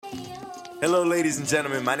Hello, ladies and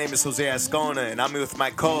gentlemen. My name is Jose Ascona, and I'm here with my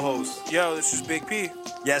co-host. Yo, this is Big P.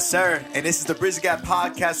 Yes, sir. And this is the Bridge the Gap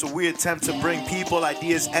podcast, where we attempt to bring people,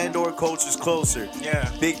 ideas, and/or cultures closer.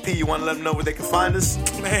 Yeah. Big P, you want to let them know where they can find us?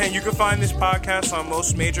 Man, you can find this podcast on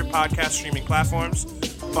most major podcast streaming platforms.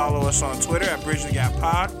 Follow us on Twitter at Bridge the Gap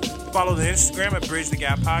Pod. Follow the Instagram at Bridge the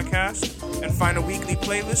Gap Podcast. And find a weekly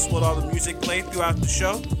playlist with all the music played throughout the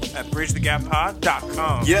show at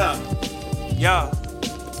bridgethegappod.com. Yeah. Yeah.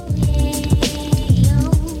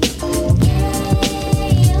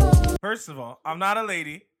 First of all, I'm not a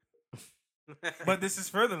lady, but this is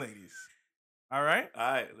for the ladies. All right? All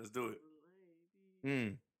right, let's do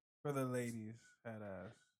it. For the ladies. Head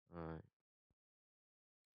ass. All right.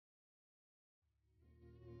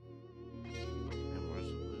 And where's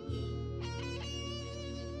the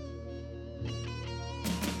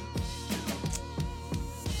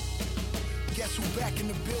Guess who back in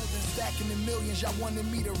the building, stacking the millions. Y'all wanted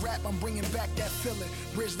me to rap, I'm bringing back that feeling.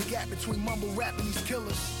 Bridge the gap between mumble rap and these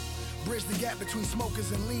killers. Bridge the gap between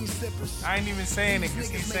smokers and lean sippers. I ain't even saying it because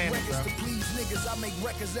These he's niggas saying make it, bro. records to please niggas. I make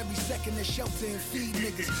records every second to shelter and feed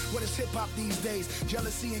niggas. What is hip hop these days?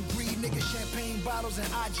 Jealousy and greed, niggas. Champagne bottles and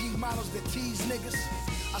IG models that tease niggas.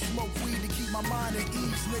 I smoke weed to keep my mind at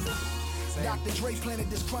ease, nigga. Dr. Dre planted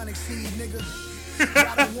this chronic seed, nigga.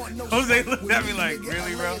 I don't want no Jose smoke looked with at me me, like, nigga.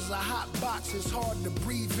 really, LA bro? is a hot box, it's hard to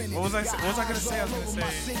breathe in it. What was I Got gonna eyes say? I was all gonna over my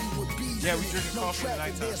say, city with bees yeah, in we it. drinking No coffee at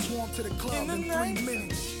traffic, nighttime. they swarm to the club In the in 3 night.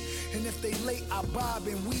 minutes. And if they late, I bob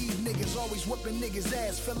and weave niggas. Always whipping niggas'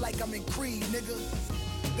 ass, feel like I'm in Creed, nigga.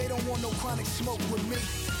 They don't want no chronic smoke with me.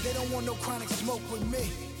 They don't want no chronic smoke with me.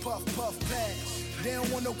 Puff, puff, pass. They don't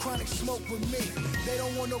want no chronic smoke with me. They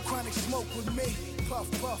don't want no chronic smoke with me. Puff,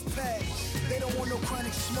 puff, pass. They don't want no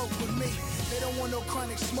chronic smoke with me. They don't want no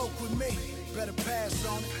chronic smoke with me. Better pass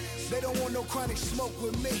on it. They don't want no chronic smoke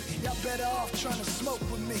with me. Y'all better off trying to smoke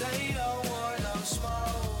with me. They don't want no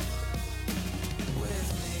smoke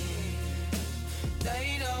with me.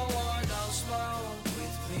 They don't want no smoke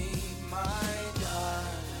with me, my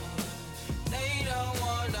darling. They don't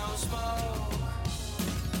want no smoke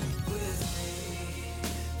with me.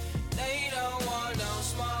 They don't want no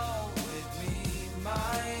smoke with me,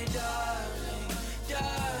 my darling,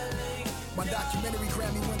 darling. My documentary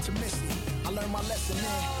Grammy went to Misty. I learned my lesson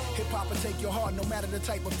in. Hip hop will take your heart no matter the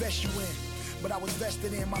type of vest you in. But I was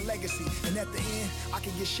vested in my legacy, and at the end, I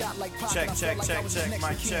can get shot like Pac. Check, and I check, felt like check, I was his check, next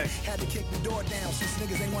mic of kin. check. Had to kick the door down since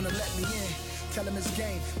niggas ain't wanna let me in. Tell him it's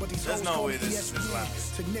game, but these There's hoes no call way me this is his ESPN.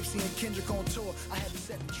 last. Took Nipsey and Kendrick on tour. I had to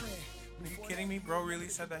set the trend. Are you kidding me? Bro really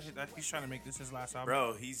said that he's trying to make this his last album?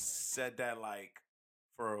 Bro, he's said that like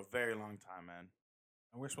for a very long time, man.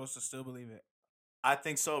 And we're supposed to still believe it. I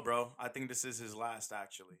think so, bro. I think this is his last,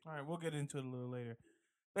 actually. All right, we'll get into it a little later.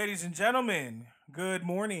 Ladies and gentlemen, good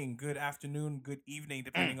morning, good afternoon, good evening,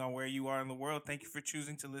 depending on where you are in the world. Thank you for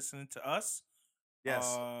choosing to listen to us.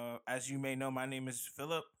 Yes. As you may know, my name is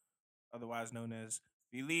Philip, otherwise known as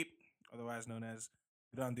Philippe, otherwise known as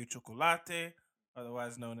Grande Chocolate,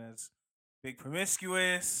 otherwise known as Big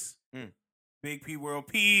Promiscuous, Big P World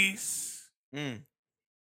Peace.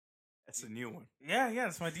 That's a new one. Yeah,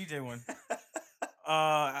 that's my DJ one.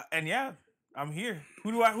 And yeah, I'm here.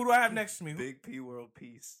 Who do I have next to me? Big P World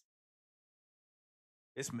Peace.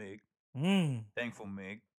 It's Mig. Mm, Thankful,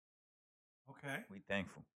 Mig. okay. We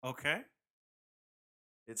thankful. Okay.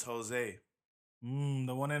 It's Jose.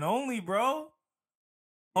 The one and only, bro.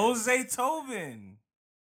 Jose Tobin.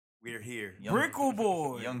 We're here. Brickle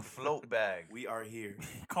Boy. Young float bag. We are here.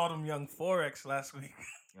 Called him Young Forex last week.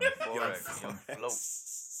 Young Forex. Young float.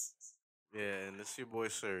 Yeah, and it's your boy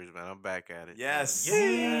Surge, man. I'm back at it. Yes.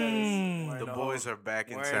 Mm. The boys are back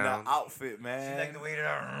in wearing town. the outfit, She man. like the way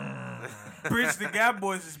that Bridge the Gap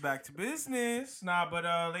Boys is back to business. Nah, but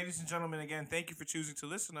ladies and gentlemen, again, thank you for choosing to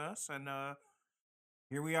listen to us. And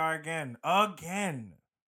here we are again.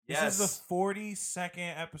 This is the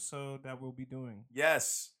 42nd episode that we'll be doing.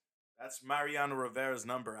 Yes. That's Mariano Rivera's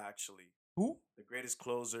number, actually. Who? The greatest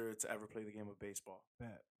closer to ever play the game of baseball.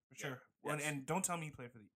 Bet. For Yeah. sure. Yes. And don't tell me he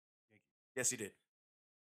played for the Yes, he did.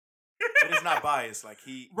 But it's not biased. Like,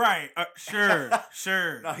 he... Right. Sure.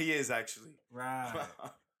 No, he is, actually. Right.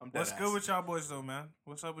 I'm dead What's ass. good with y'all boys, though, man?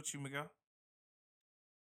 What's up with you, Miguel?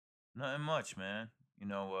 Nothing much, man. You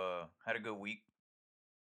know, had a good week.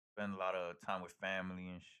 Spent a lot of time with family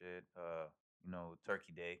and shit. You know,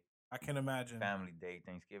 Turkey Day, I can imagine. Family Day,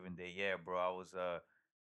 Thanksgiving Day. Yeah, bro. I was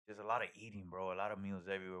just a lot of eating, bro. A lot of meals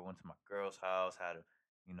everywhere. Went to my girl's house. Had a,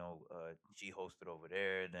 G hosted over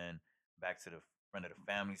there. Then back to the friend of the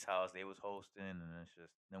family's house. They was hosting, and it's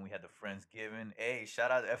just then we had the Friendsgiving. Hey,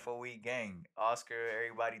 shout out to FOE gang, Oscar,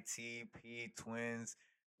 everybody, T, P, Twins,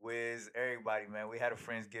 Wiz, everybody, man. We had a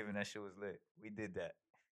Friendsgiving. That shit was lit. We did that.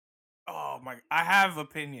 Oh my! I have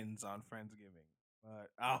opinions on Friendsgiving, but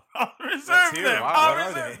I'll Let's reserve hear them. it. I'll What are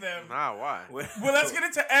reserve they? them. Nah, why? Well, let's get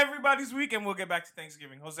into everybody's week, and we'll get back to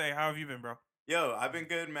Thanksgiving. Jose, how have you been, bro? Yo, I've been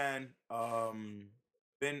good, man.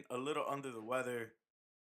 Been a little under the weather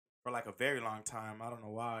for like a very long time. I don't know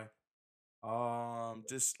why.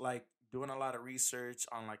 Just like doing a lot of research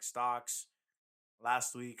on like stocks.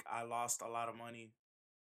 Last week I lost a lot of money.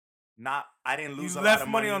 I didn't lose You a left lot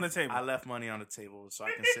of money money on the table. I left money on the table, so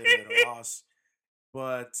I consider it a loss.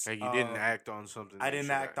 But Like you didn't act on something. I that you didn't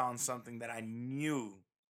should act on something that I knew.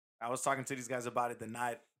 I was talking to these guys about it the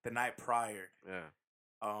night prior. Yeah.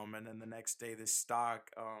 And then the next day, this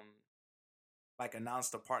stock like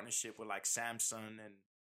announced a partnership with like Samsung, and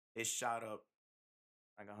it shot up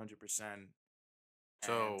like 100%.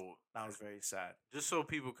 So that was very sad. just so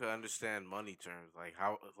people could understand money terms, like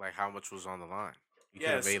how much was on the line? You could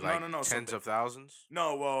Yes, have made no, like no, no, so tens the- of thousands.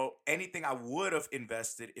 No, well, anything I would have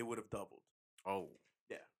invested, it would have doubled. Oh,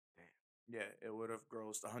 Yeah, it would have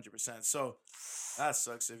grossed 100%. So that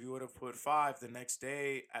sucks. If you would have put 5 the next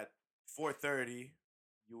day at 4:30,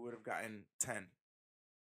 you would have gotten 10.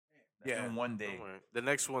 Yeah. In one don't day. worry. The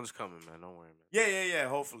next one's coming, man. Don't worry, man. Yeah,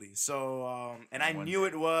 hopefully. So, and I One knew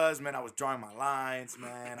day. it was, man. I was drawing my lines,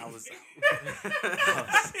 man. I was,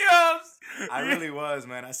 Yes. I really was,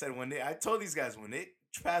 man. I said, I told these guys, when it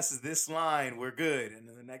passes this line, we're good. And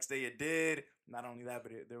then the next day it did. Not only that,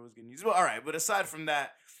 but there was good news. Well, all right. But aside from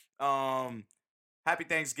that, happy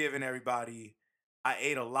Thanksgiving, everybody. I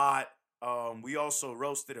ate a lot. We also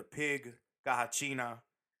roasted a pig, cajachina.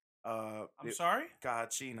 I'm sorry.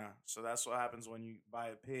 Cajachina. So that's what happens when you buy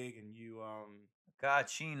a pig and you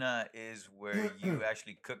Cachina is where you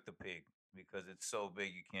actually cook the pig because it's so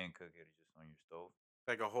big you can't cook it just on your stove.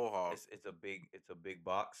 Like a whole hog. It's a big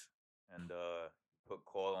box, and put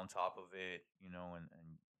coal on top of it, you know, and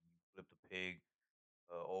you flip the pig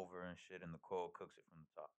over and shit, and the coal cooks it from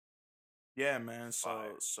the top. yeah, man.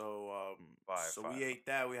 Fire. So Fire. we ate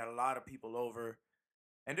that. We had a lot of people over,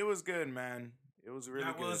 and it was good, man. It was really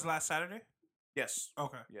That good. was last Saturday. Yes.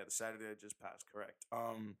 Okay. Yeah, the Saturday that just passed. Correct.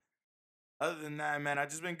 Other than that, man, I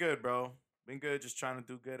just been good, bro. Been good. Just trying to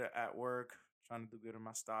do good at work. Trying to do good in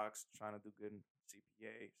my stocks. Trying to do good in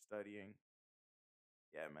CPA. Studying.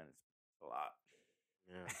 Yeah, man, it's a lot.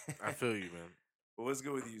 Yeah, I feel you, man. But what's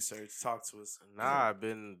good with you, Serge? Talk to us. Nah, I've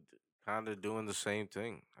been kind of doing the same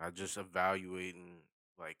thing. I just evaluating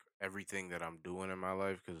like everything that I'm doing in my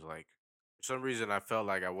life because like for some reason I felt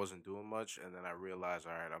like I wasn't doing much, and then I realized,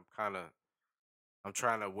 all right, I'm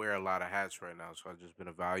trying to wear a lot of hats right now, so I've just been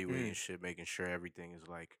evaluating shit, making sure everything is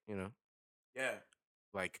like Yeah.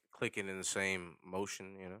 like clicking in the same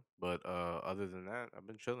motion, But other than that, I've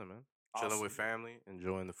been chilling, man. Chilling with Awesome. family,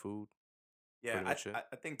 enjoying the food. Yeah, Pretty much it.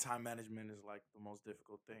 I think time management is like the most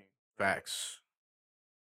difficult thing. Facts.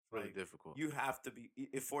 Really Like, difficult. You have to be.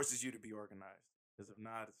 It forces you to be organized. Because if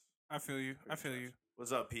not, it's I feel you. I pretty feel much. you.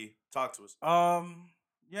 What's up, P? Talk to us.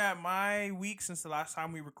 Yeah, my week since the last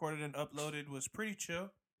time we recorded and uploaded was pretty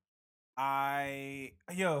chill.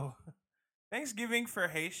 Thanksgiving for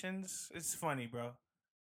Haitians, it's funny, bro.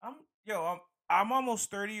 I'm almost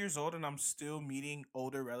 30 years old and I'm still meeting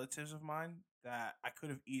older relatives of mine that I could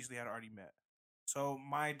have easily had already met. So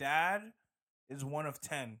my dad is one of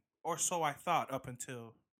 10, or so I thought up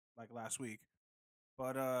until like last week.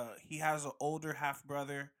 But he has an older half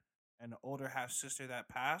brother and an older half sister that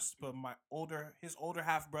passed. But his older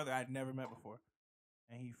half brother I'd never met before,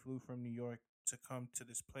 and he flew from New York to come to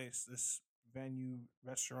this place, this venue,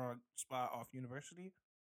 restaurant, spot off University,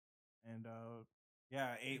 and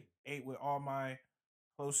ate with all my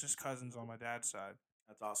closest cousins on my dad's side.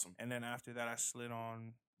 That's awesome. And then after that, I slid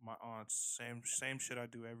on my aunt's same shit I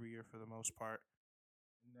do every year for the most part.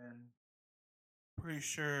 And then pretty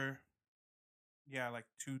sure, like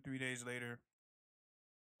 2-3 days later,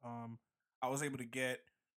 I was able to get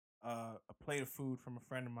a plate of food from a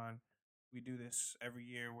friend of mine. We do this every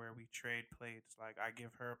year where we trade plates. Like I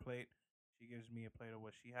give her a plate, she gives me a plate of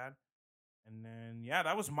what she had, and then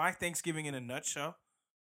that was my Thanksgiving in a nutshell.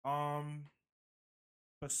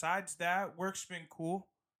 Besides that, work's been cool.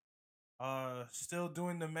 Still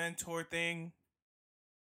doing the mentor thing.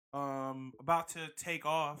 About to take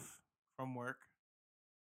off from work.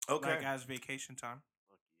 Okay. Like as vacation time.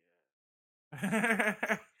 Fuck yeah.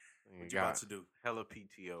 What you about to do? Hella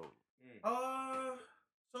PTO.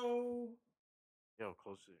 So Yo,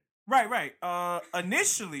 closer. right.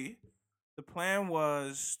 Initially, the plan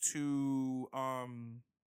was to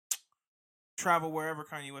travel wherever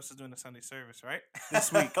Kanye West is doing the Sunday service, right?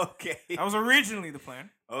 This week. Okay. That was originally the plan.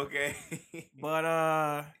 Okay.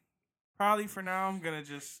 But probably for now I'm gonna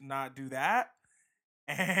just not do that,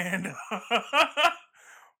 and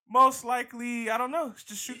most likely I don't know,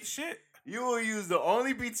 just shoot the shit. You will use the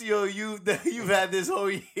only PTO you've had this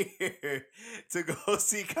whole year to go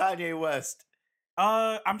see Kanye West.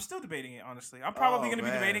 I'm still debating it. Honestly, I'm probably Oh, gonna be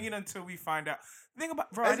man. debating it until we find out. Think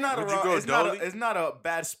about, bro. It's not a Would you wrong, go it's not a, Dolly? it's not a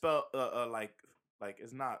bad spell. Like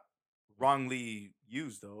it's not wrongly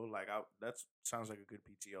used though. Like that sounds like a good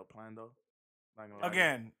PTO plan though. Not gonna lie to you.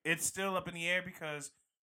 Again, it's still up in the air because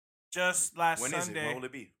just last When is it? Sunday When will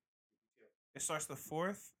it be? it starts the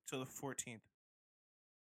 4th till the 14th.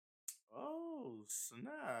 Oh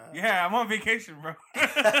snap! Yeah, I'm on vacation, bro.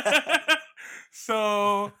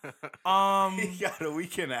 So, He got a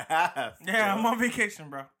week and a half. yeah, bro. I'm on vacation,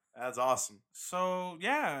 bro. That's awesome. So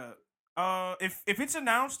yeah, if it's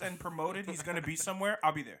announced and promoted, he's gonna be somewhere.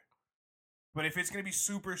 I'll be there. But if it's gonna be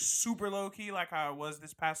super super low key, like how it was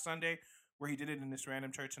this past Sunday, where he did it in this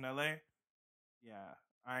random church in LA, yeah,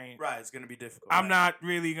 I ain't. Right, it's gonna be difficult. I'm right? not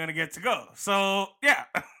really gonna get to go. So yeah.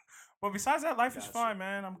 But besides that, life is Gotcha. fine,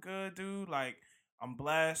 man. I'm good, dude. Like I'm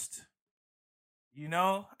blessed,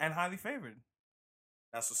 and highly favored.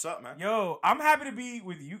 That's what's up, man. Yo, I'm happy to be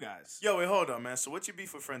with you guys. Yo, wait, hold on, man. So, what you be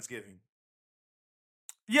for Friendsgiving?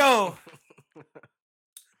 Yo,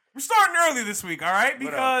 we're starting early this week, all right?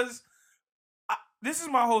 What up? Because this is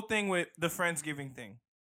my whole thing with the Friendsgiving thing.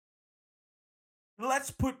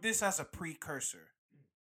 Let's put this as a precursor.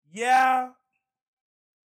 Yeah,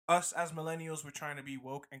 us as millennials, we're trying to be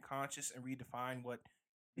woke and conscious and redefine what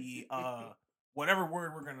the whatever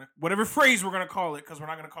phrase we're gonna call it, because we're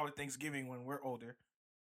not gonna call it Thanksgiving when we're older,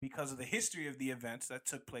 because of the history of the events that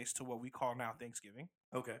took place to what we call now Thanksgiving.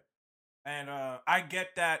 Okay. And I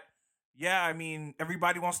get that. Yeah, I mean,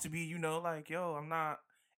 everybody wants to be, like, yo,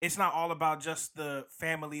 it's not all about just the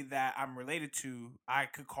family that I'm related to. I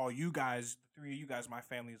could call you guys, the three of you guys, my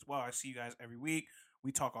family as well. I see you guys every week.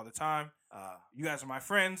 We talk all the time. You guys are my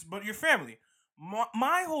friends, but you're family.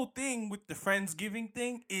 My whole thing with the Friendsgiving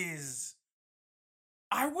thing is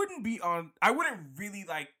I wouldn't really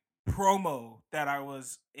like promo that I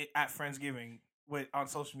was at Friendsgiving on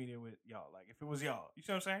social media with y'all. Like, if it was y'all, you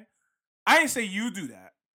see what I'm saying? I didn't say you do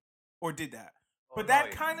that or did that, but that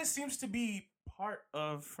kind of seems to be part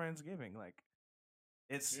of Friendsgiving. Like,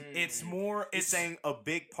 it's more. It's saying a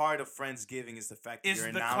big part of Friendsgiving is the fact that It's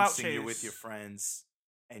you're the clout announcing you're with chase. your friends,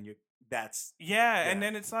 and that's Yeah, Yeah. and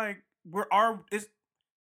then it's like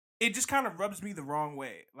it just kind of rubs me the wrong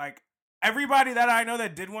way. Like, everybody that I know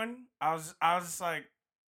that did one, I was just like,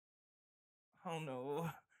 I don't know.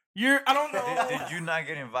 I don't know. Did you not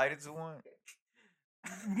get invited to one?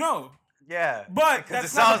 No. Yeah, But because it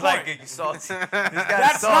that's not sounds the like point. you salty. This guy's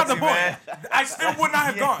That's salty, not the point. man. I still would not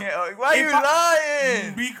have gone. Yeah, why If you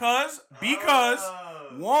lying? Because Oh.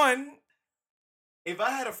 one, If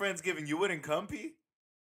I had a Friendsgiving, you wouldn't come, P?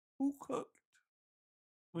 who cooked?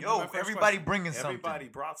 Would be Yo, my first everybody question. bringing something. Everybody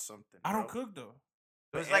brought something. I don't bro. cook though.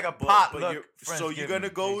 So it's like a But potluck. so you're Friendsgiving. gonna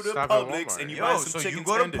go to Stop at Publix Walmart. and you Yo, buy some so chicken you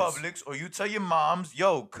go to tenders. Publix or you tell your moms,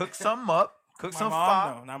 yo, cook something up, cook My some mom,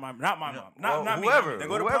 fire. no, not my mom, Well, not me. whoever. Then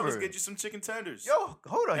go to Whoever. Publix, get you some chicken tenders. Yo,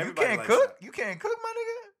 hold on, Everybody you can't likes cook. that. You can't cook, my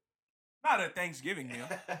nigga. Not a Thanksgiving meal.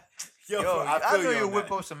 Yo, I feel know you you on whip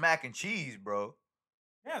that. up some mac and cheese, bro.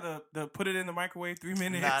 Yeah, the put it in the microwave 3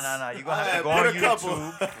 minutes. Nah. You gonna have to go Put on a couple.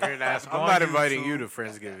 YouTube. You're an ass. Go I'm on not inviting YouTube. you to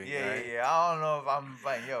Friendsgiving. Yeah, right? I don't know if I'm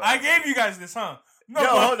inviting yo. I gave you guys this, huh? No, Yo,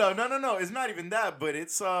 but- hold on. No. It's not even that, but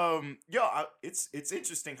it's it's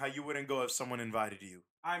interesting how you wouldn't go if someone invited you.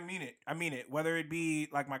 I mean it. Whether it be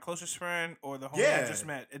like my closest friend or the homie I Yeah. just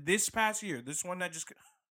met. This past year, this one that just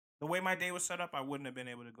the way my day was set up, I wouldn't have been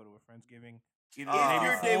able to go to a Friendsgiving. Either the If day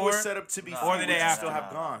your before, day was set up to be Nah. free, Or the would day you after. still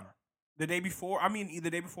have gone. the day before. I mean, either the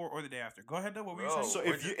day before or the day after. Go ahead though. What were you Bro, saying?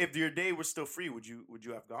 So Or if your day was still free, would you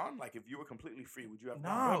have gone? Like if you were completely free, would you have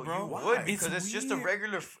Nah, gone? bro. You Why? would because It's it's just a weird.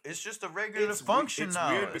 regular. It's just a regular It's function it's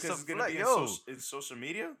now. weird because it's gonna be in social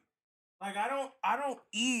media. Like I don't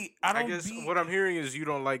eat. I don't. I guess be, what I'm hearing is you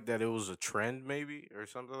don't like that it was a trend, maybe, or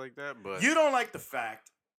something like that. But You don't like the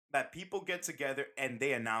fact that people get together and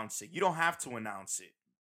they announce it. You don't have to announce it.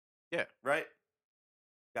 Yeah. Right?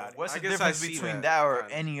 Got it. What's I the guess I difference see between that, that or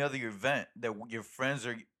kinda. any other event that your friends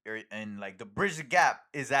are and like the Bridge the Gap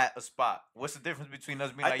is at a spot? What's the difference between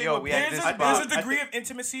us being I like, think yo, what we at there's this a, I spot? there's a I degree think- of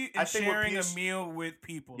intimacy I in think what sharing a Piers- meal with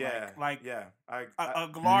people. Yeah. Like yeah. a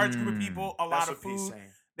large group of people, a lot that's of what P's food. saying.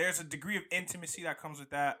 There's a degree of intimacy that comes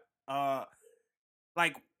with that.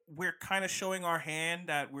 Like we're kind of showing our hand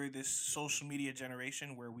that we're this social media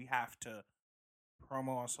generation where we have to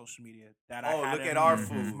promo on social media. That I Oh, had look in at our with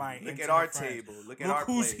food. my Look at intimate our friends. table. Look at Look our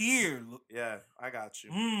who's plates. here. Look, Yeah, I got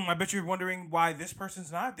you. I bet you're wondering why this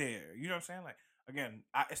person's not there. You know what I'm saying? Like, Again,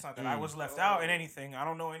 it's not that I was left out in anything. I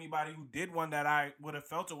don't know anybody who did one that I would have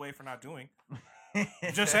felt away for not doing. I'm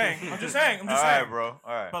just saying. I'm just saying. All right, bro. All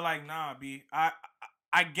right. But like, nah, B.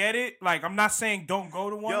 I get it. Like, I'm not saying don't go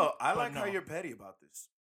to one. Yo, I but like no. how you're petty about this.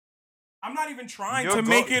 I'm not even trying You'll to go-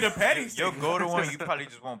 make it a petty You'll thing. go to one. You probably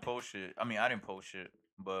just won't post shit. I mean, I didn't post shit,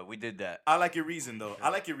 but we did that. I like your reason though. I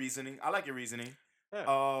like your reasoning.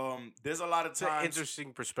 Yeah. There's a lot of It's an times.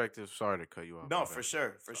 interesting perspective. Sorry to cut you off. No, my for bad.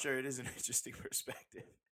 sure, for sure, it is an interesting perspective.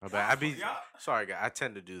 My bad. Yeah. Sorry, guy. I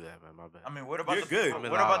tend to do that, man. My bad. I mean, what about You're the good. people, I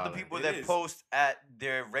mean, what about the nah, people it that is. post at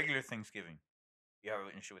their regular Thanksgiving? You have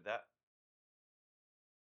an issue with that?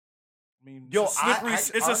 I mean, Yo, it's a slippery, it's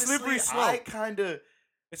it's a slippery slope. I kind of.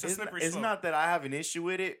 It's a slippery It's slope. not that I have an issue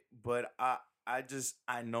with it, but I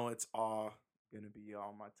know it's all gonna be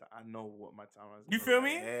all my time. I know what my time is. You feel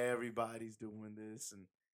me? Everybody's doing this and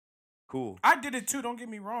cool. I did it too. Don't get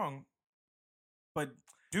me wrong. But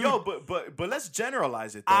dude, Yo, but let's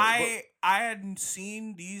generalize it though. I hadn't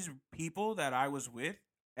seen these people that I was with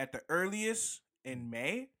at the earliest in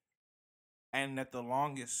May, and at the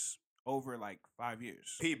longest over like 5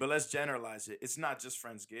 years. But let's generalize it. It's not just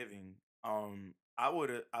Friendsgiving.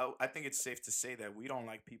 I think it's safe to say that we don't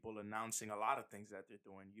like people announcing a lot of things that they're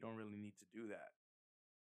doing. You don't really need to do that,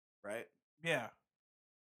 right? Yeah,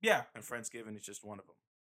 yeah, And Friendsgiving is just one of them.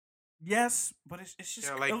 yes, but it's just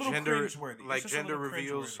Yeah, a like little gender, cringeworthy. It's like just a gender little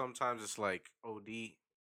reveals. cringeworthy. Sometimes it's like OD.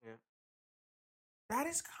 That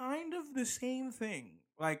is kind of the same thing.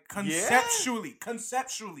 Like Yeah?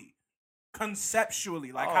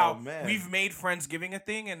 conceptually, like Oh, how man. we've made Friendsgiving a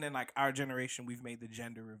thing, and then like our generation, we've made the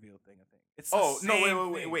gender reveal thing a thing. It's the Oh no!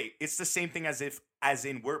 same Wait! thing. It's the same thing as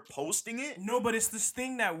in we're posting it. No, but it's this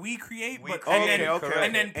thing that we create, We but create and then, it, correct.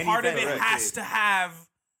 and then An part of event, it right. has to have.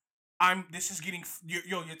 This is getting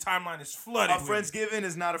your timeline is flooded. A with it. Friendsgiving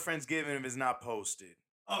is not a Friendsgiving if it's not posted.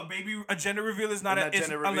 Oh, baby, a gender reveal is not It's a not it's,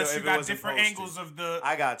 gender reveal unless if you it got wasn't different posted. angles of the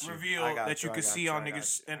I got you. reveal I got that you I can got see you, on I got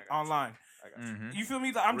niggas you, I and got you. online. I got you. Mm-hmm. You feel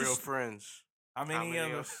me? I'm Real just friends. how many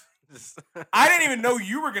of of us? us? I didn't even know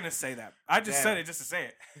you were gonna say that. I just Damn. said it just to say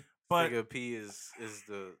it. But Nigga P is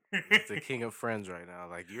the king of friends right now.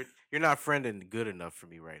 Like you're not friending good enough for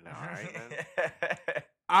me right now. All right, man.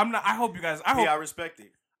 I'm not. I hope you guys. I hope. I respect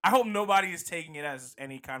it. I hope nobody is taking it as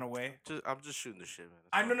any kind of way. I'm just shooting the shit, man.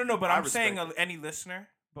 I That's no. But I I'm saying respect any listener.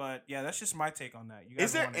 But yeah, that's just my take on that. You guys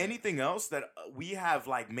Is there wanna- anything else that we have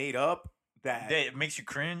like made up that? That makes you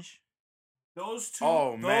cringe. Those two?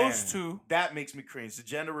 Oh man, those two. that makes me cringe. The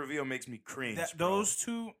gender reveal makes me cringe. bro. Those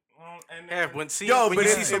two. And Yeah, then- when see Yo, when but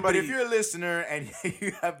you if, see but somebody, if you're a listener and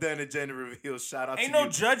you have done a gender reveal, shout out ain't to no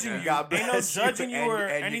you. judging you. God Ain't no bless you judging you and- or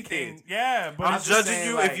and your anything. kids. Yeah, but I'm just judging saying,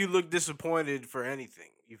 you like- if you look disappointed for anything.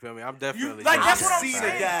 You feel me? I'm definitely like, judging that's you. what I'm seen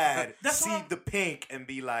saying. a dad That's see what I'm- the pink and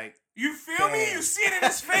be like, you feel me? Damn. You see it in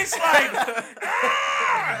his face, like.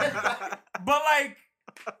 But like,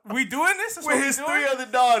 we doing this? That's what with we his doing? three other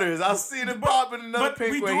daughters. I seen him pop in another but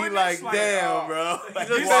pink we where he doing like, this, like, damn, oh. bro. Like,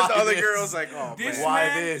 He looks why at the other this? girls like, oh This man. Why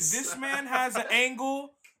man, this? this man has an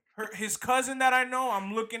angle. His cousin that I know,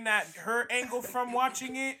 I'm looking at her angle from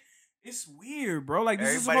watching it. It's weird, bro. Like this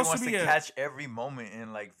Everybody is supposed wants to to be a. catch every moment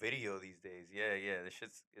in like video these days. Yeah. This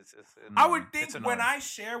shit's it's I annoying. would It's think when annoying. I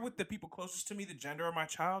share with the people closest to me the gender of my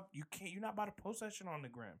child, you're not about to post that shit on the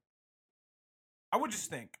gram. I would just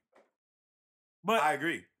think. But I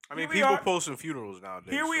agree. I mean, Here we people are. posting funerals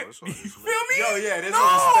nowadays. here we, so you it's all just feel lit. me? Yo, yeah, there's no,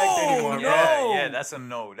 no respect anymore, bro. Yeah, that's a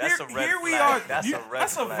no. That's a red here flag. we are. That's a red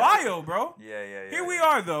That's a flag. vile, bro. Yeah. Here we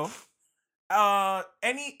are, though.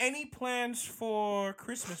 Any plans for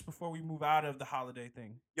Christmas before we move out of the holiday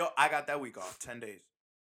thing? Yo, I got that week off, 10 days.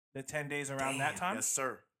 The 10 days around that Damn, time, Yes,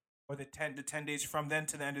 sir. or the 10 days from then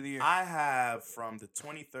to the end of the year? I have from the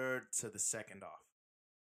 23rd to the 2nd off.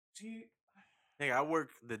 See, Nigga, I work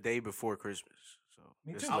the day before Christmas. So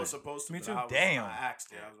Me it's too. I lit. was supposed to. Me but too. I was, Damn. I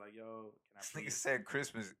asked it. I was like, yo, can I This nigga please? said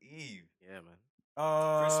Christmas Eve. Yeah,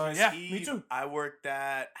 man. Christmas yeah, Eve, me too. I worked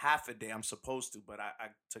that half a day. I'm supposed to, but I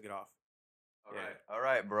took it off. All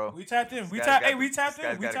right, bro. We tapped in. This We guy's tapped. got Hey, we the- tapped this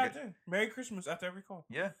in. guy's We got a tapped good- in. Merry Christmas after every call.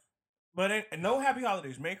 Yeah. But no happy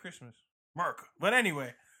holidays. Merry Christmas, Merc. But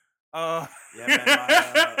anyway, Yeah,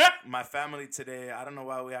 man. My family today. I don't know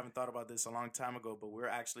why we haven't thought about this a long time ago, but we're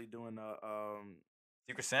actually doing a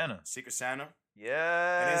Secret Santa. Secret Santa.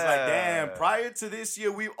 Yeah. And it's like, damn, prior to this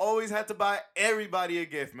year, we always had to buy everybody a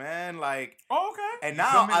gift, man. Like, oh, okay. and You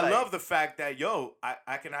now feel me? I Like- love the fact that, yo,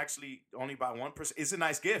 I can actually only buy one person. It's a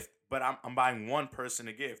nice gift, but I'm buying one person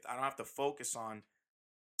a gift. I don't have to focus on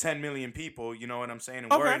 10 million people, you know what I'm saying?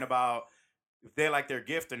 And Okay. worrying about if they like their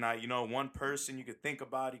gift or not. You know, one person you could think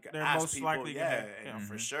about, you could They're ask most people. likely Yeah, gonna- and yeah.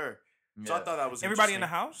 for Mhm. sure. Yeah. So I thought that was Everybody in the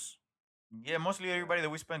interesting. house. Yeah, mostly everybody that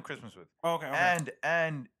we spend Christmas with. Okay, okay.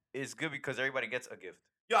 And it's good because everybody gets a gift.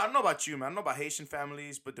 Yo, I don't know about you, man. I don't know about Haitian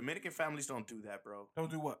families, but Dominican families don't do that, bro. Don't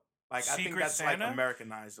do what? Like, I think Secret that's Santa? like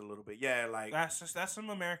Americanized a little bit. Yeah, like. That's some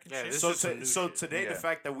American Yeah, shit. this So is some new so shit. today, the Yeah.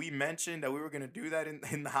 fact that we mentioned that we were gonna do that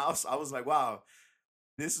in the house, I was like, wow,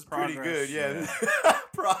 this is pretty Progress, good. Yeah,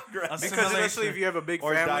 progress. Because especially if you have a big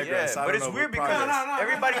Or family. digress. Yeah, I but don't it's know, weird but because progress. No,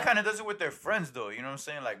 everybody no. kind of does it with their friends, though. You know what I'm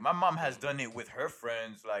saying? Like my mom has done it with her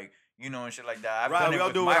friends, like and shit like that. I've Right, done we it all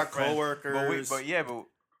with do it my with our friends, coworkers. but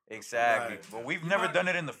exactly. Right. But we've never done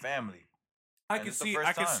it in the family. I and can it's the see first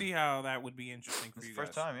I can time. see how that would be interesting for It's you the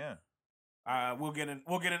first guys. time, yeah. We'll get an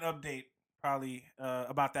update probably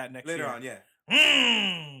about that next Later year. on, yeah,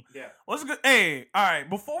 Yeah. What's good? Hey, all right.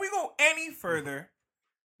 Before we go any further,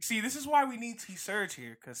 see, this is why we need T Surge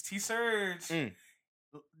here, because T Surge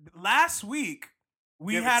last week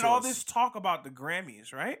we Give it had to all us. this talk about the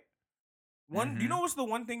Grammys, right? You Mhm. know what's the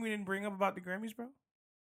one thing we didn't bring up about the Grammys, bro?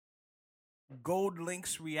 Gold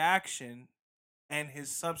Link's reaction and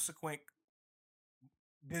his subsequent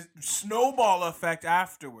snowball effect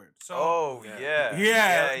afterwards. So Oh yeah.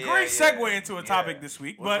 yeah. great segue into a topic this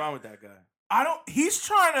week. What's but wrong with that guy? I don't. He's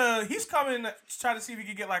coming to try to see if he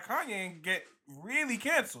can get like Kanye and get really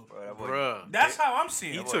canceled. Bro, that boy- Bruh. That's how I'm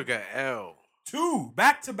seeing He it. took a L. 2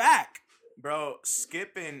 back to back. Bro,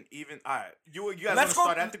 skipping even. All right, you guys want Let's to go.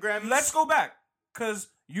 start at the Grammys? Let's go back because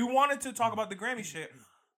you wanted to talk about the Grammy shit.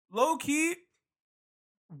 Low key,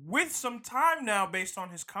 with some time now, based on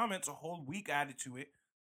his comments, a whole week added to it.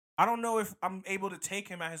 I don't know if I'm able to take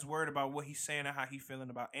him at his word about what he's saying and how he's feeling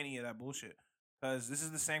about any of that bullshit. Because this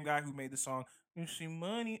is the same guy who made the song "You See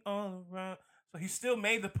Money All Around." So he still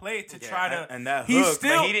made the play to try to. and that He hook,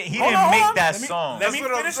 still. But he didn't Hold on, make hold on. that Let me- song. Let That's me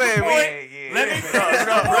what I'm finish saying, the man. point. Let me finish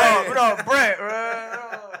the point. Brent.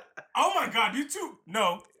 Oh my god, you too.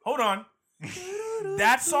 No, hold on.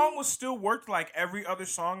 That song was still worked like every other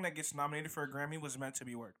song that gets nominated for a Grammy was meant to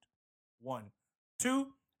be worked. 1. 2,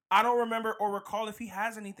 I don't remember or recall if he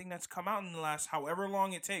has anything that's come out in the last however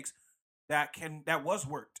long it takes that was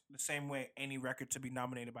worked the same way any record to be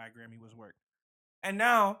nominated by a Grammy was worked. And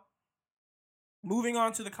now, moving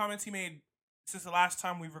on to the comments he made since the last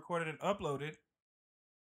time we've recorded and uploaded.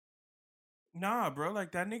 Nah, bro,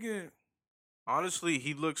 like that nigga. Honestly,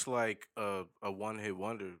 he looks like a one-hit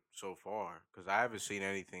wonder so far because I haven't seen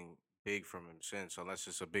anything big from him since, unless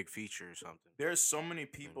it's a big feature or something. There's so many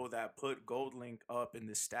people that put Gold Link up in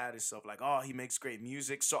the status of like, oh, he makes great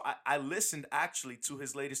music. So I listened actually to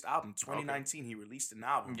his latest album, 2019. He released an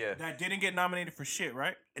album. Yeah. That didn't get nominated for shit,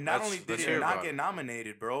 right? And not Let's- only did let's it hear not about get it.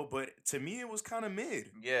 nominated, bro, but to me it was kind of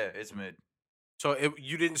mid. Yeah, it's mid. So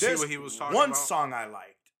you didn't see There's what he was talking one about? song I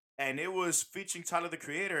liked, and it was featuring Tyler the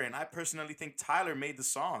Creator, and I personally think Tyler made the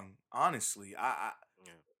song. Honestly, I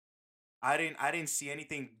didn't see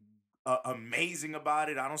anything amazing about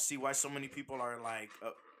it. I don't see why so many people are like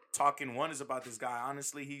talking wonders about this guy.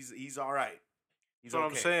 Honestly, he's all right. He's That's what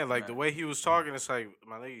okay. I'm saying. Like the Right. way he was talking, it's like,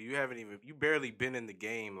 my nigga, you barely been in the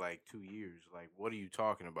game like 2 years. Like, what are you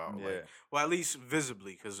talking about? Yeah. Like, well, at least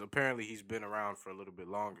visibly, because apparently he's been around for a little bit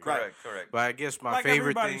longer. Correct. But I guess my Like favorite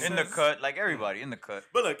everybody thing. In the says- cut, like everybody in the cut.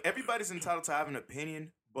 But look, everybody's entitled to have an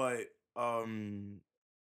opinion, but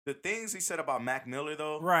the things he said about Mac Miller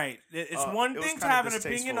though, Right. It's one it was thing to kinda have an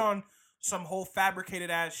opinion distasteful. on some whole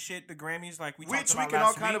fabricated ass shit, the Grammys, like we talked which we about can all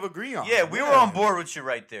last kind week. of agree on. Yeah, we were on board with you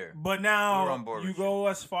right there. But We now were on board you with go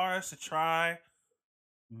as far as to try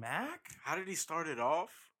Mac. How did he start it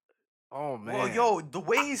off? Oh, man. Well, yo, the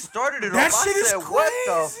way he started it That off, shit I is said, what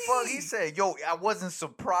the crazy. fuck? He said, yo, I wasn't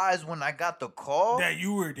surprised when I got the call. That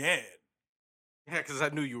you were dead. Yeah, because I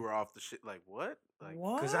knew you were off the shit. Like, what? Like,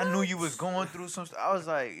 What? Because I knew you was going through some stuff. I was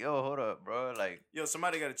like, yo, hold up, bro. Like, Yo,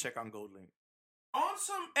 somebody got to check on Gold Link. On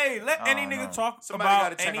some, hey, let any Oh, nigga no. talk Somebody gotta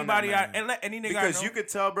about check on that anybody, man. and let any nigga Because I know. you could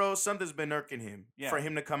tell, bro, something's been irking him Yeah. for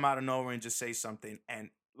him to come out of nowhere and just say something and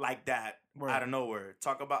like that Word. out of nowhere.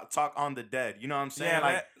 Talk on the dead. You know what I'm saying? yeah,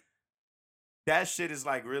 like that shit is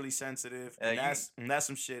like really sensitive, and you- that's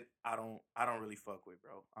some shit I don't really fuck with,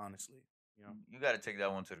 bro. Honestly, you know. you got to take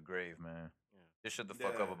that one to the grave, man. Just shut the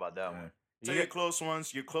fuck Yeah, up about that yeah. one. Tell your close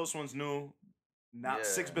ones knew. Now Yeah.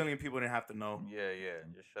 6 billion people didn't have to know. Yeah.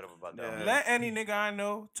 Just shut up about that Yeah. one. let any nigga I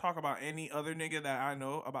know talk about any other nigga that I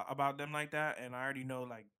know about them like that, and I already know,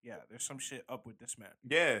 like, yeah, there's some shit up with this man.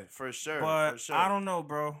 Yeah, for sure. But for sure. I don't know,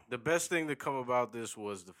 bro. the best thing to come about this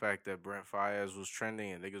was the fact that Brent Faiyaz was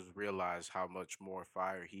trending and niggas realized how much more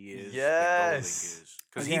fire he is than Gold Link Yes. is.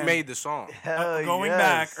 Because he Again. made the song. Hell Going yes.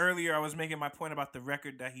 back earlier, I was making my point about the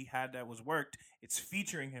record that he had that was worked. It's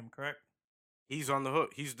featuring him, correct? He's on the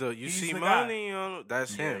hook. He's He's see the guy. money on.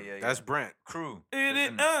 That's Yeah, him. yeah, That's yeah. Brent. Crew.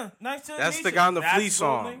 Nice to That's meet the you. guy on the That's Flea Gold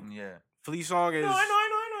song. Link? Yeah. Flea Song is No,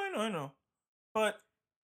 I know. But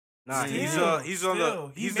nah. still, He's on the.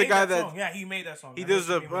 still, he He's the made guy song. Yeah, he made that song. he I know does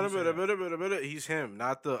the. what you mean when you say that. He's him,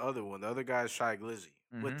 not the other one. The other guy is Shy Glizzy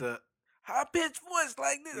with Mhm. the high pitched voice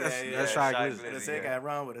like this. That's, Yeah, that's yeah, Shy Shy Glizzy. Glizzy. With a sick ass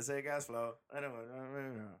run, with a sick ass flow.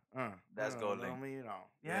 That's Gold Link.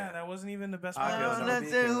 Yeah, that wasn't even the best I part. feel Oh, so.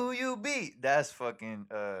 let's see who you beat. That's fucking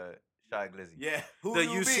Shy Glizzy. Yeah. Who The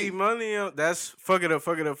you you see be? money. That's fuck it up.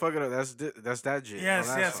 That's that J. Yes,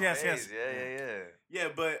 on that yes, song. yes. Yeah. Yeah,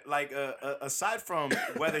 but like aside from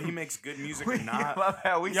whether he makes good music or not, My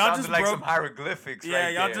bad, we Y'all sounded just like broke- some hieroglyphics. Yeah,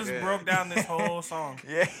 right y'all there. just broke down this whole song.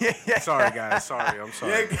 Yeah. Sorry guys. Sorry. I'm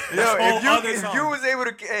sorry. yeah, Yo, This whole other if song. you was able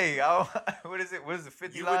to, hey, what is it? What is the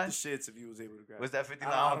 50 you line? with the shits if you was able to grab. What's that 50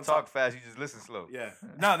 line? I I don't don't talk fast. You just listen slow. Yeah.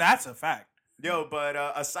 No, that's a fact. Yo, but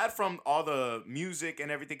aside from all the music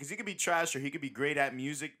and everything, because he could be trash or he could be great at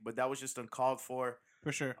music, but that was just uncalled for.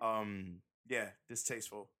 For sure. Yeah,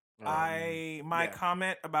 distasteful. My yeah.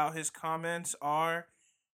 comment about his comments are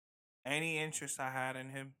any interest I had in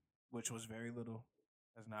him, which was very little,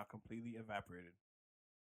 has now completely evaporated.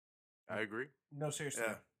 I agree. No, seriously.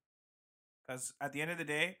 Yeah. Because at the end of the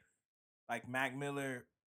day, like Mac Miller,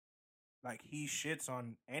 like he shits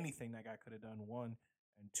on anything that guy could have done. One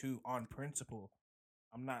and two, on principle.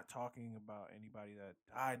 I'm not talking about anybody that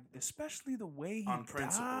died, especially the way he On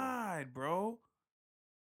principle. died, bro.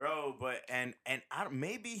 Bro, but and I don't,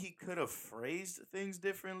 maybe he could have phrased things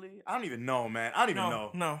differently. I don't even know, man. I don't even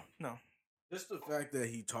know. No. Just the fact that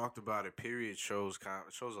he talked about it, period, shows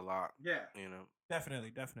a lot. Yeah. You know,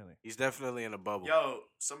 Definitely. he's definitely in a bubble. Yo,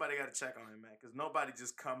 somebody got to check on him, man, because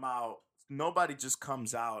nobody just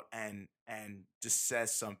comes out and just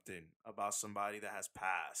says something about somebody that has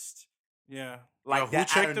passed Yeah. like who that out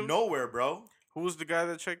checked of him? nowhere, bro. Who was the guy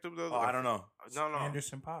that checked him the other? Oh, I don't know. No.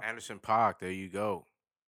 Anderson Paak. Anderson Paak. There you go.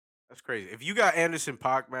 That's crazy. If you got Anderson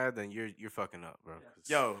Paak, man, then you're fucking up, bro. 'Cause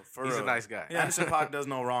Yo, for he's real. a nice guy. Yeah. Anderson Paak does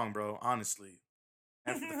no wrong, bro. Honestly,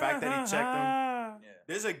 and for the fact that he checked him, Yeah.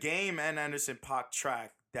 there's a Game and Anderson Paak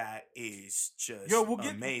track that is just Yo, we'll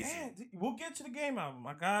get amazing. We'll get to the Game album.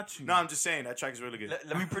 I got you. No, I'm just saying that track is really good,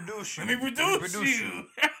 Let me produce you. Let me produce you.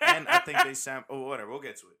 and I think they sample. Oh, whatever. We'll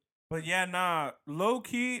get to it. But yeah, nah. Low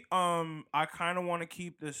key, I kind of want to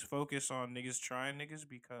keep this focus on niggas trying niggas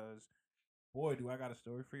because, boy, do I got a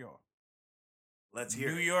story for y'all. Let's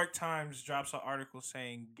hear New it. York Times drops an article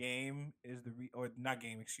saying Game is the or not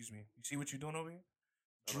Game, excuse me. You see what you're doing over here?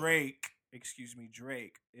 Drake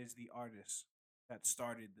is the artist that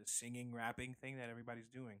started the singing, rapping thing that everybody's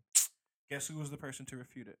doing. Guess who was the person to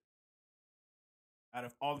refute it? Out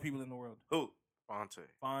of all the people in the world, Who?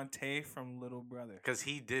 Fonte from Little Brother. Because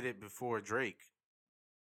he did it before Drake.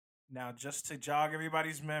 Now, just to jog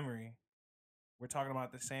everybody's memory, we're talking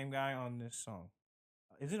about the same guy on this song.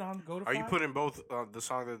 Is it on Go to Are you putting both the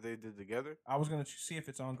song that they did together? I was gonna see if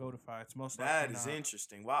it's on Go to It's most likely That is not,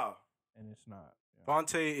 interesting. Wow. and it's not. Yeah.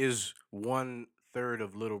 Fonte is 1/3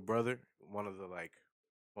 of Little Brother, one of the like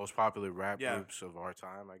most popular rap Yeah. groups of our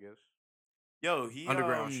time, I guess. Yo, he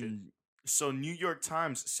Underground shit. So New York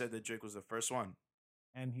Times said that Drake was the first one.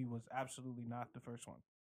 And he was absolutely not the first one.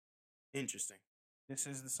 Interesting. This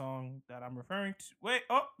is the song that I'm referring to. Wait.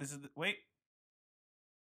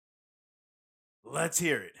 Let's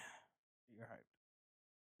hear it. You're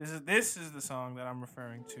hyped. This is the song that I'm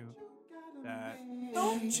referring to. That you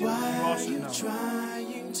Why all are should you know.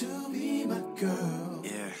 trying to be my girl?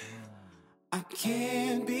 Yeah, I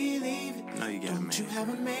can't believe it. no, you got Don't you me. have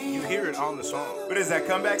a man? You hear it on the song. What is that,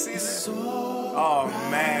 comeback season? So Oh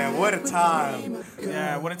man, what a time.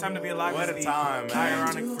 Yeah, what a time to be alive. What is a the time, man.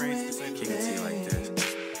 Ironic phrase to say. Kick it to you like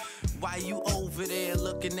this. Why you over there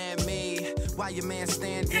looking at me? Why your man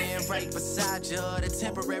standing right beside you? The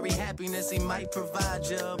temporary happiness he might provide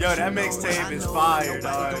you. Yo, that mixtape is fire,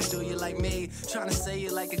 dog. Don't do you like me? Trying to say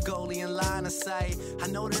it like a goalie in line of sight. I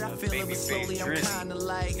know that I feel it, but slowly I'm Drizzy. kinda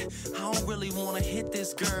like I don't really wanna hit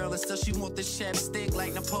this girl. Instead she want the chef stick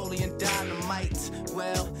like Napoleon Dynamite.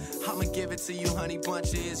 Well, I'ma give it to you, honey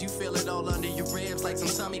bunches. You feel it all under your ribs like some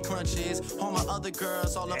tummy crunches. All my other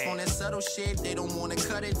girls all up on that subtle shit. They don't wanna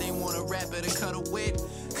cut it, they wanna rap it or cut it with.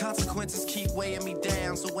 Consequences keep weighing me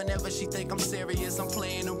down. So whenever she think I'm serious, I'm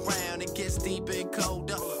playing around. It gets deeper and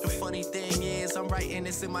colder. The funny thing is, I'm writing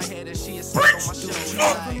this in my head and she is stuck on my shoulder.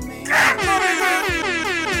 Like,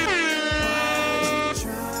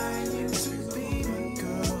 trying to be my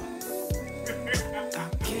girl. I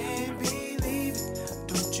can't believe it.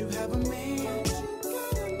 Don't you have a man?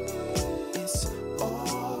 It's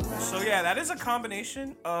alright. So yeah, that is a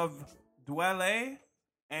combination of Dwele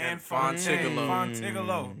and Fontigolo.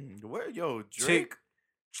 Fontigolo. Where yo Drake? Tick.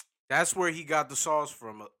 That's where he got the sauce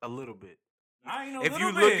from a little bit. I ain't no If little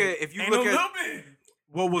you bit. look at- if you Ain't look no at- little bit.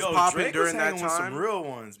 what was Yo, popping Drake was during that hanging with some time. real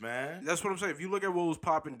ones, man. That's what I'm saying. If you look at what was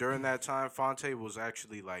popping during that time, Fonte was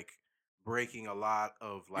actually like breaking a lot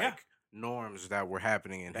of like Yeah. norms that were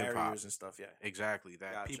happening in hip hop. Barriers and stuff, yeah. Exactly.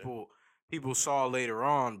 That Gotcha. people saw later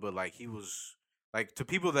on, but like he was like to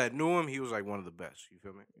people that knew him, he was like one of the best. You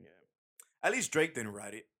feel me? Yeah. At least Drake didn't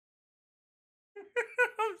write it.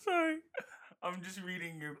 I'm sorry. I'm just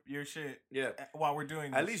reading your shit Yeah. while we're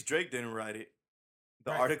doing this. At least Drake didn't write it.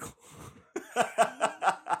 The Right. article.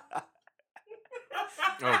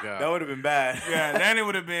 Oh god. That would have been bad. Yeah, then it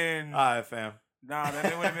would have been... All right, fam. Nah, then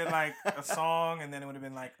it would have been like a song, and then it would have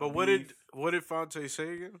been like. But a what beef. did Fonte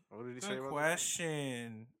say again? What did he say Good about that?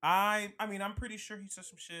 question. I mean, I'm pretty sure he said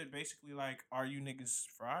some shit. Basically, like, are you niggas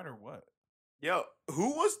fried or what? Yo, who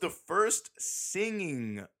was the first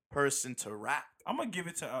singing person to rap? I'm gonna give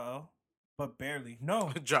it to but barely.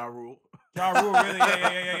 No, Ja Rule. Ja Rule, really?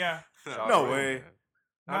 Yeah. Ja No Rule, way. man.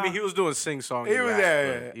 I mean, he was doing sing song. He was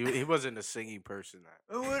there, He wasn't a singing person.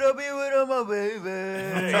 Would I be with my baby?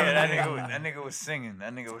 Yeah, that nigga was singing.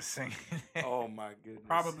 That nigga was singing. Oh my goodness.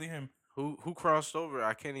 Probably him. Who crossed over?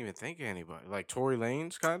 I can't even think of anybody. Like Tory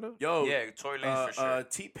Lanez, kind of. Yo, Yeah, Tory Lanez for sure.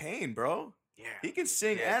 T-Pain, bro. Yeah, He can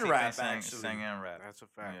sing Yeah, and T-Pain rap, sang, actually. sang and rap. that's a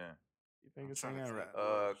fact. Yeah. T-Pain can trying sing to and think.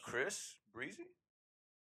 rap. Chris Breezy.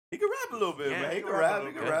 He can rap a little bit, Yeah, man. He he can can rap a rap. He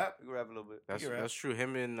little can bit. rap. You can rap a little bit. That's You're right. that's true.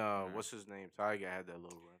 Him and what's his name? Tyga had that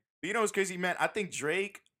little run. But you know what's crazy, man? I think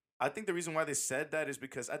the reason why they said that is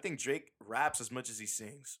because I think Drake raps as much as he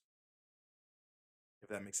sings. If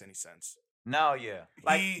that makes any sense. Now, yeah.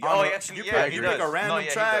 Like, He- on oh, a- actually, you yeah, pick, he you pick does. a random No, yeah, he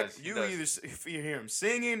track, does. He you does. either if you hear him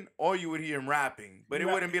singing or you would hear him rapping. But it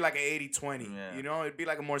Right. wouldn't be like an 80-20. Yeah. You know, it'd be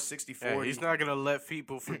like a more 60-40. Yeah, he's not gonna let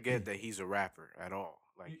people forget that he's a rapper at all.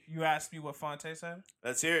 Like You asked me what Fonte said.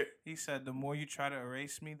 Let's hear it. He said, "The more you try to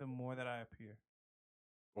erase me, the more that I appear."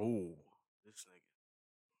 oh, this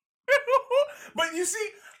nigga. But you see,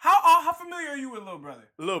 how familiar are you with Lil Brother?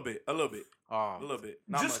 A little bit. A Oh, little bit.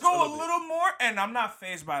 Not Just much, go a bit. little more, and I'm not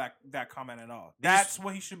phased by that comment at all. That's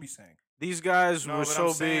what he should be saying. these guys No, were but so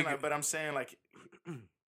I'm saying, big. but I'm saying, like,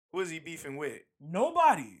 who is he beefing with?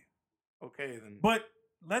 Nobody. Okay, then. But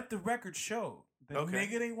let the record show the Okay.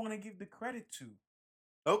 nigga they want to give the credit to.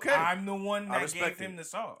 Okay. I'm the one I that respect gave him it. the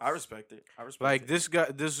sauce. I respect it. I respect Like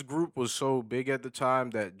it. this group was so big at the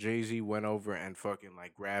time that Jay-Z went over and fucking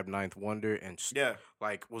like grabbed Ninth Wonder and Yeah.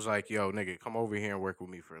 like was like, "Yo, nigga, come over here and work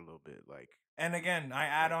with me for a little bit." Like, And again, I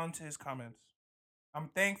add on to his comments. I'm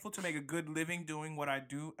thankful to make a good living doing what I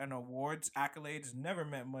do, and awards, accolades never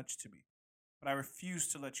meant much to me. But I refuse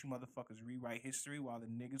to let you motherfuckers rewrite history while the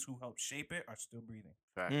niggas who helped shape it are still breathing.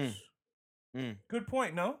 facts. Good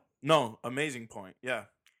point, no? No, amazing point. Yeah.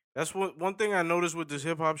 That's what one thing I noticed with this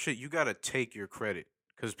hip hop shit. You gotta take your credit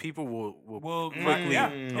because people will Well, quickly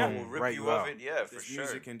yeah, Mm. yeah. We'll rip write you you of out. it. Yeah, for This sure.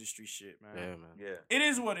 music industry shit, man. Yeah, man. Yeah. It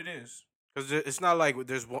is what it is. Because it's not like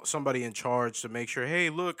there's somebody in charge to make sure. Hey,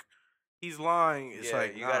 look, he's lying. It's yeah,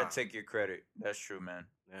 like you nah. gotta take your credit. That's true, man.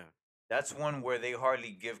 Yeah, That's one where they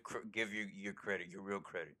hardly give you your credit, your real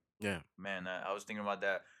credit. yeah. Man, I was thinking about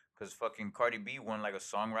that because fucking Cardi B won like a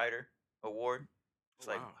songwriter award. It's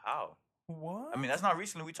like, Wow. how? What? I mean, that's not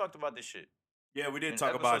recently. We talked about this shit. Yeah, we did In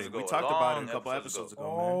talk about episodes it. We ago, talked about it long a couple episodes episodes ago.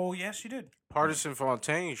 ago, man. Oh, yes, you did. Partisan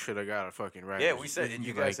Fontaine should have got a fucking right. Yeah, we said, and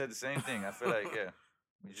you guys like, said the same thing. I feel like, yeah,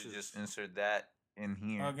 we should just insert that in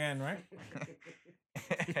here, Again, right?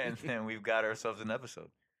 and then we've got ourselves an episode.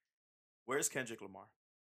 Where's Kendrick Lamar?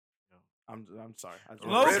 I'm sorry. I just-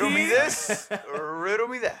 Low Riddle me key- this, riddle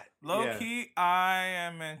me that. Low Yeah. key, I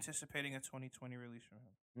am anticipating a 2020 release from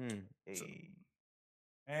him. Hey,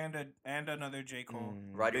 And another J. Cole.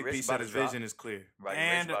 Roddy Big Ricch P about said to his drop. vision is clear. Roddy Ricch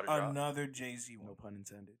And about to drop. another Jay-Z one. No pun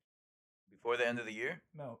intended. Before the end of the year.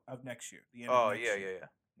 No, of next year. The end Oh of next yeah, year.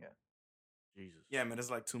 yeah. Jesus. Yeah, man,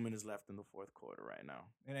 there's like 2 minutes left in the fourth quarter right now.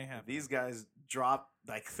 It ain't If happening. these guys drop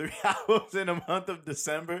like 3 albums in a month of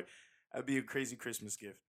December, that'd be a crazy Christmas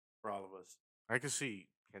gift for all of us. I could see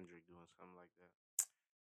Kendrick doing something like that.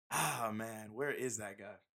 Ah, man, where is that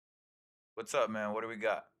guy? What's up, man? What do we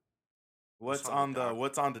got? What's on on the the docket?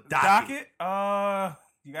 What's on the Docket? docket?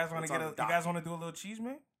 You guys want What's to get on a? the You guys docket? want to do a little cheese,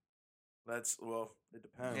 man? It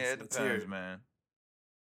depends. Yeah, it Let's hear depends, it. man.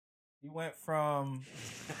 You went from.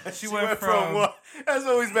 She went went from- from what? That's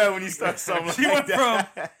always bad when you start something She like went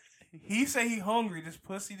that. He say he hungry. This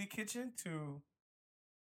pussy the kitchen to.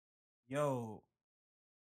 Yo.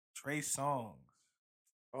 Trey Songz.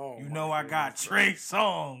 Oh, You my know I got goodness, Trey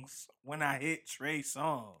Songz when I hit Trey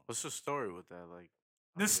Songz. What's the story with that? Like,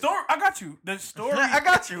 The story. I got you. The story. I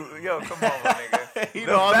got you. Yo, come on, my nigga. You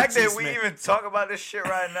The know I'm fact the that cheese we man. even talk about this shit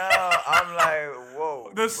right now, I'm like, whoa.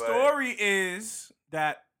 The but- story is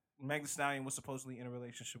that Meg Thee Stallion was supposedly in a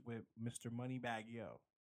relationship with Mr. Moneybag Yo.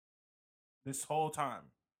 This whole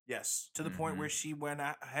time. Yes. To the point where she went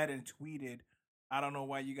ahead and tweeted, I don't know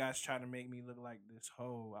why you guys try to make me look like this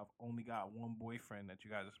hoe. I've only got one boyfriend that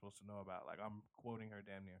you guys are supposed to know about. Like, I'm quoting her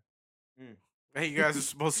damn near. Hey, you guys are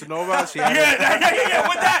supposed to know about. Yeah.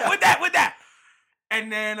 With that.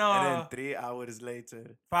 And then 3 hours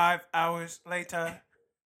later. 5 hours later,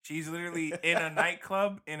 she's literally in a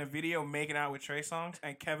nightclub in a video making out with Trey Songz,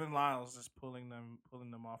 and Kevin Lyles is pulling them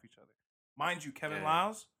off each other. Mind you, Kevin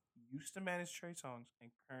Lyles used to manage Trey Songz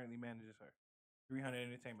and currently manages her. 300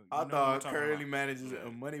 Entertainment. I thought currently manages a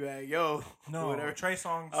Moneybag Yo. No, whatever. Trey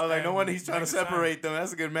Songz. I was like, no wonder he's trying to separate them.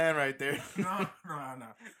 That's a good man right there. No.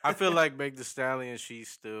 I feel like Meg Thee Stallion. She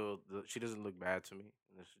doesn't look bad to me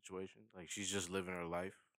in this situation. Like she's just living her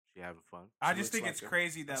life. She having fun. I just think it's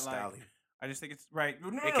crazy that stallion. I just think it's right.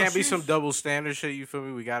 It can't be some double standard shit. You feel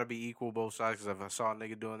me? We gotta be equal both sides. Because if I saw a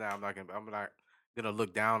nigga doing that, I'm not gonna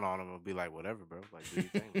look down on him and be like, whatever, bro. Like, do your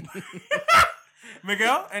thing.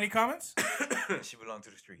 Miguel, any comments? She belongs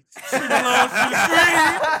to the streets. She belongs to the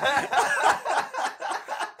streets.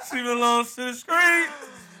 She belongs to the streets.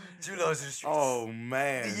 She belongs to the streets. Oh,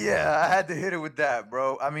 man. Yeah, I had to hit it with that,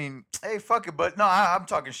 bro. I mean, hey, fuck it. But no, I'm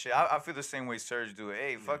talking shit. I feel the same way Serge do it.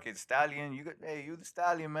 Hey, fuck it, Stallion. You the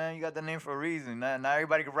Stallion, man. You got the name for a reason. Now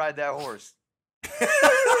everybody can ride that horse. You know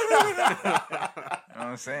what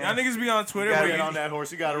I'm saying? Y'all niggas be on Twitter. You gotta where get on that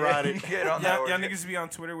horse. You gotta ride it. Get on that Y'all horse. niggas be on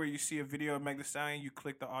Twitter where you see a video of Meg Thee Stallion, you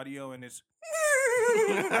click the audio and it's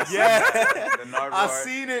Yeah. The Nardwuar. I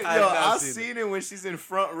seen it. I Yo, have not I seen seen it when she's in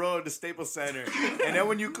front row at the Staples Center. And then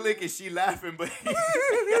when you click it, she laughing, but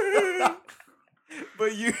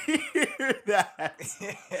but you hear that.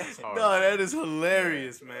 No, that is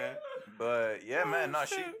hilarious, man. But yeah, man, no,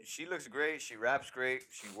 she looks great. She raps great.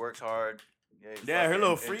 She works hard. Yeah, her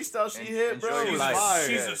little fucking freestyle she hit, enjoy bro, your was life. fire.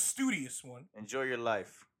 she's a studious one. Enjoy your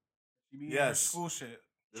life. She be in her Yes. school shit.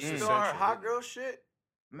 This She is doing her essential, hot nigga. girl shit,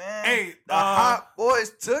 man. Hey, the hot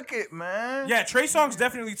boys took it, man. Yeah, Trey Songz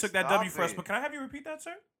definitely took that Stop W for us, it. but can I have you repeat that,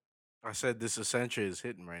 sir? I said this Essentia is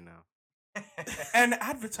hitting right now. An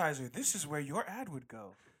advertiser, this is where your ad would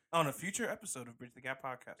go on a future episode of Bridge the Gap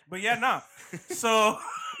podcast. But yeah, nah. So,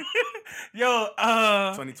 yo,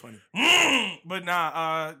 2020. but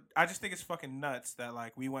nah, I just think it's fucking nuts that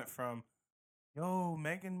like we went from, yo,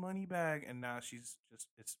 Megan Moneybag, and now it's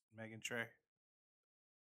Megan Trey.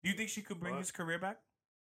 Do you think she could bring What? his career back?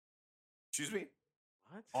 Excuse me?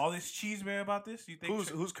 What? All this cheese man about this? You think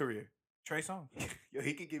Whose career? Trey Songz? Yo,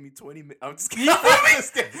 he could give me 20 minutes. I'm just kidding. You feel me? I'm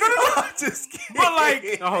just kidding. I'm just kidding. But,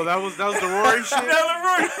 like- Oh, that was the Rory shit.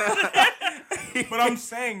 But I'm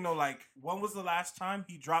saying no, like, when was the last time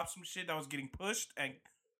he dropped some shit that was getting pushed and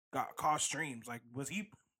caused streams? Like,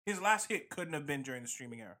 his last hit couldn't have been during the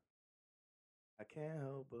streaming era. I can't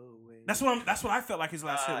help but wait. That's what I felt like his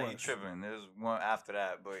last hit You was. tripping. There's one after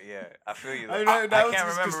that, but yeah, I feel you. I know, that was can't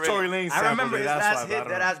just 'cause remember. Tory Really. Lanez I remember sampled it, his that's last why, but I hit don't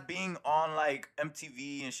that know. as being on like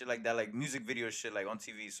MTV and shit like that, like music video shit, like on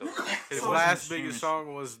TV. So His it last wasn't biggest streaming.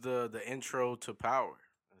 song was the intro to Power.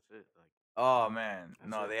 That's it. Like, Oh man,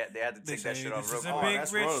 no, That's they had to They take that say shit off this real is a quick. big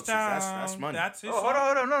that's rich royalties. town. That's money. That's his Oh, hold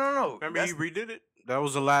on, no. remember he redid it? That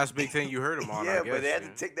was the last big thing you heard him on. Yeah, I guess, but they had to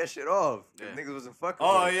take that shit off. The Yeah. niggas wasn't fucking.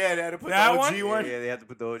 Oh, with it. yeah, they had to put That the one? OG one. Yeah, they had to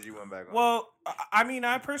put the OG one back on. Well, I mean,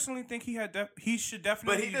 I personally think he should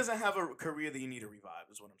definitely. But he doesn't have a career that you need to revive,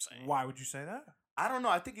 is what I'm saying. Why would you say that? I don't know.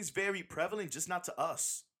 I think he's very prevalent, just not to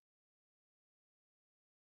us.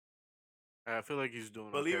 I feel like he's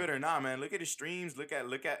doing. Believe okay. it or not, man. Look at his streams. Look at.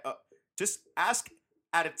 Just ask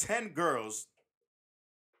out of 10 girls.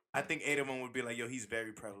 I think 8 of them would be like, yo, he's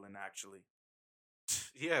very prevalent, actually.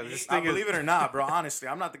 Yeah, this I thing is. believe it or not, bro. Honestly,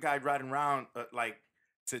 I'm not the guy riding around like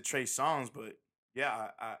to Trey Songz, but yeah,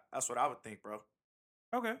 I that's what I would think, bro.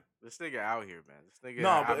 Okay. This nigga out here, man. This nigga. No,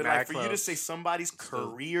 at but mad like for you to clubs. say somebody's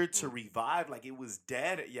Still- career to revive, like it was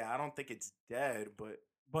dead. Yeah, I don't think it's dead, but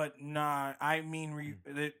But nah, I mean,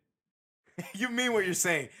 it you mean what you're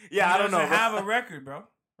saying? Yeah, I he don't know. doesn't bro. have a record, bro,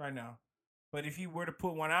 right now. But if he were to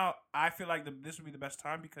put one out, I feel like this would be the best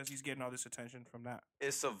time because he's getting all this attention from that.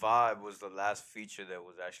 It's a Vibe was the last feature that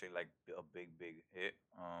was actually like a big hit.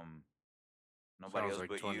 Nobody Sounds else like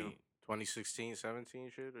but 20, you. 2016,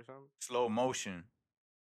 17 shit or something. Slow Motion.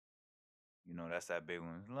 You know that's that big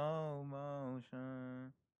one. Slow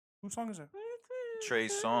Motion. Whose song is that? Trey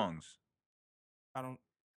Songs. I don't.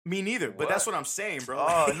 Me neither, but that's what I'm saying, bro.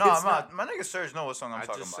 Oh no, It's not- my nigga Serge know what song I'm I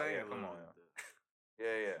talking just about. say Yeah, a come little on, bit.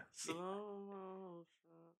 yeah. Yeah. Slow motion.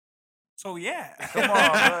 So yeah. Come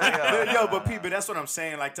on, bro. Yo, but people, that's what I'm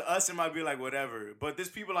saying. Like to us, it might be like whatever. But there's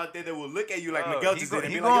people out there that will look at you like Miguel just did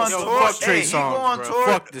and he be go like, on yo, tour. Fuck Trey Hey, he go on Songz, tour.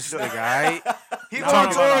 bro. Fuck this nigga, alright? He No, go on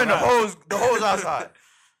no, tour no, and no. the hoes outside.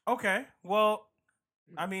 Okay. Well,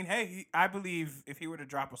 I mean, hey, I believe if he were to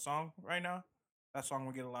drop a song right now, that song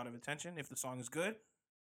would get a lot of attention. If the song is good,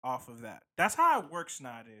 off of that. That's how it works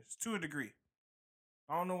nowadays, to a degree.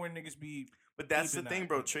 I don't know where niggas be. But that's the deep in thing, that.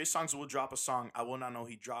 bro. Trey Songz will drop a song. I will not know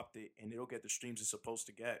he dropped it, and it'll get the streams it's supposed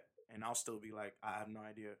to get, and I'll still be like, I have no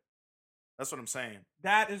idea. That's what I'm saying.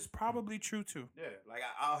 That is probably true too. Yeah, like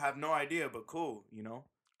I'll have no idea, but cool, you know.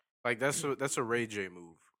 Like that's a Ray J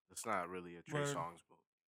move. It's not really a Trey Word. Songz move.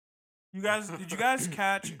 You guys, did you guys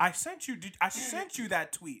catch? I sent you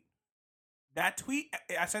that tweet. That tweet,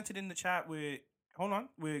 I sent it in the chat with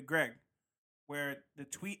Greg, where the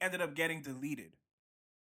tweet ended up getting deleted,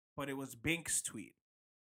 but it was Bink's tweet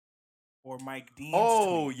or Mike Dean's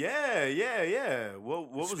tweet. Yeah.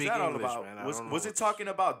 What was Speak that all English, about? man. I Was don't know was it what's- talking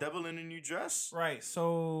about Devil in a New Dress? Right.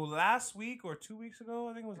 So last week or 2 weeks ago,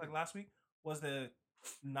 I think it was like last week, was the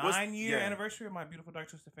 9-year yeah. anniversary of My Beautiful Dark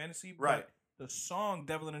Twisted Fantasy. but Right. The song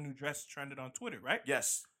 "Devil in a New Dress" trended on Twitter. Right.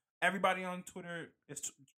 Yes. Everybody on Twitter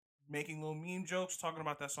is making little meme jokes, talking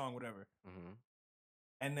about that song, whatever. Mm-hmm.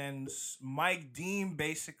 And then Mike Dean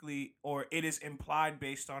basically, or it is implied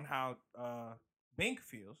based on how Bink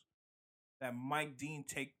feels, that Mike Dean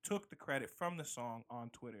took the credit from the song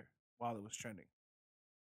on Twitter while it was trending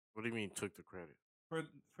What do you mean took the credit? for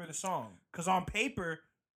the song. Because on paper,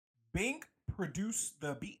 Bink produced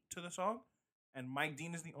the beat to the song, and Mike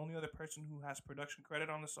Dean is the only other person who has production credit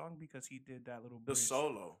on the song because he did that little The bridge.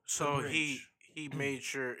 solo. So bridge. he made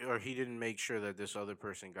sure, or he didn't make sure that this other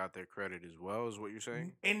person got their credit as well. Is what you're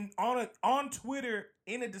saying? And on Twitter,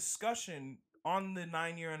 in a discussion on the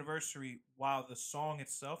 9-year anniversary, while the song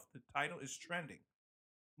itself, the title is trending,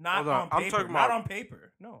 not Hold on, on I'm paper. talking Not about- on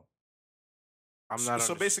paper. No. I'm not.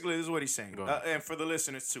 So basically, this is what he's saying. Go ahead. And for the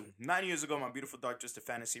listeners too, 9 years ago, My Beautiful Dark Twisted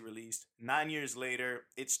Fantasy released. 9 years later,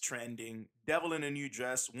 it's trending. Devil in a New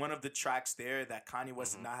Dress, one of the tracks there that Kanye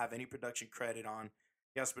West did not have any production credit on.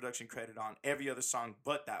 He has production credit on every other song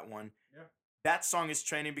but that one. Yeah. That song is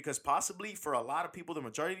trending because possibly for a lot of people, the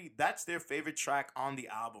majority, that's their favorite track on the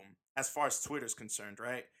album as far as Twitter's concerned,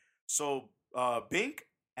 right? So Bink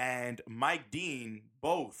and Mike Dean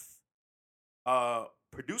both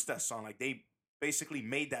produced that song. Like they basically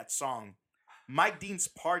made that song. Mike Dean's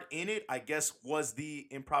part in it, I guess, was the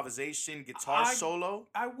improvisation guitar solo.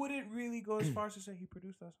 I wouldn't really go as far as to say he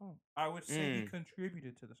produced that song. I would say he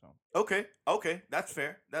contributed to the song. Okay, that's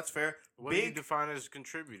fair. What do you Big define as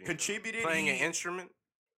contributing? though? contributed. Playing an he- instrument.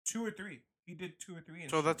 2 or 3. He did 2 or 3.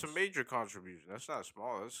 So that's a instruments. major contribution. That's not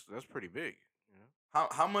small. That's pretty big. You know?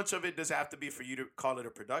 How much of it does it have to be for you to call it a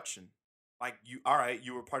production? Like you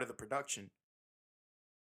were part of the production.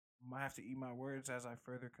 Might have to eat my words as I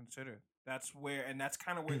further consider. That's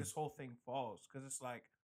kind of where this whole thing falls, because it's like,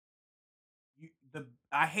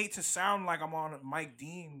 I hate to sound like I'm on Mike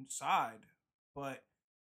Dean's side, but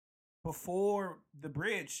before the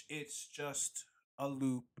bridge, it's just a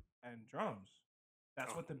loop and drums.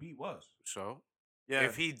 That's what the beat was. So Yeah.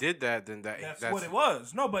 if he did that, then That's what it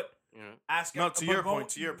was. No, but You know, ask No, to but your go- point,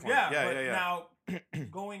 to your point. Yeah, Yeah, but yeah, yeah. now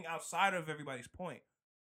going outside of everybody's point,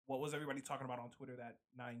 what was everybody talking about on Twitter that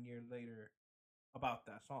 9 years later about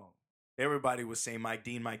that song? Everybody was saying Mike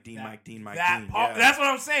Dean. That Dean. part. Yeah. That's what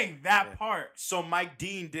I'm saying. That Yeah. part. So Mike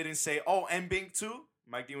Dean didn't say, "Oh, and Bink too."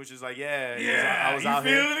 Mike Dean was just like, "Yeah, I was you out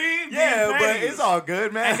feel here." me? Yeah, Being but petty. it's all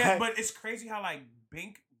good, man. And then, but it's crazy how like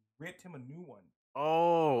Bink ripped him a new one.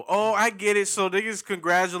 Oh, I get it. So niggas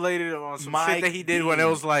congratulated him on some Mike shit that he did when it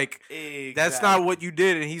Dean. was like, Exactly. that's not what you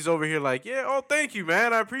did, and he's over here like, yeah, oh, thank you,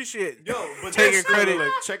 man, I appreciate it. Yo, but taking this- credit.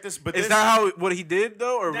 look, check this. But Is this, that how what he did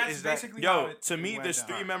though, or That's is that? basically how Yo, it to me, went there's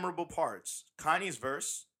down. 3 memorable parts: Kanye's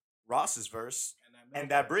verse, Ross's verse, and middle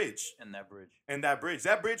that bridge. And that bridge.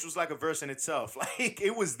 That bridge was like a verse in itself. Like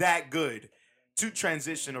it was that good to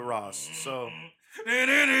transition to Ross. So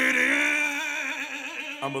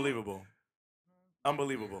unbelievable.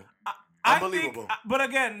 Unbelievable. But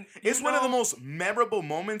again, It's one of the most memorable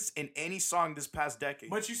moments in any song this past decade.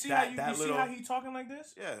 But you see That- how that see little- how he talking like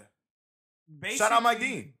this? Yeah. Basically, Shout out Mike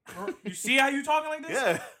Dean. You see how you talking like this?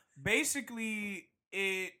 Yeah. Basically,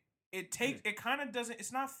 it kind of doesn't.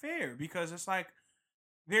 It's not fair because it's like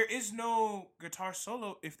there is no guitar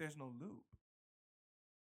solo if there's no loop.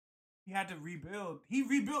 He had to rebuild.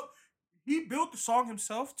 He built the song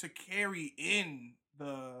himself to carry in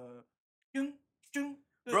the.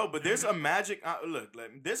 Bro, but there's a magic. Look,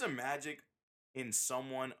 there's a magic in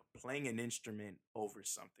someone playing an instrument over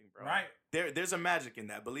something, bro. Right. There's a magic in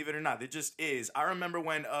that, believe it or not. There just is. I remember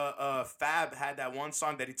when Fab had that one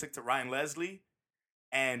song that he took to Ryan Leslie,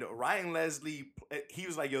 and Ryan Leslie, he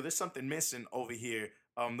was like, "Yo, there's something missing over here."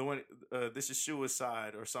 The one, this is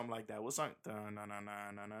Suicide or something like that. What song? Killing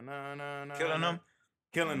them.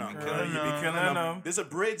 Killing them. Killing You be them. killing Killing them. them. There's a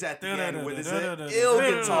bridge at the end where there's an Da-da-da-da-da-da-da. ill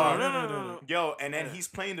Da-da-da-da-da-da. guitar. Yo, and then he's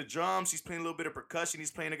playing the drums. He's playing a little bit of percussion.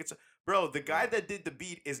 He's playing a guitar. Bro, the guy that did the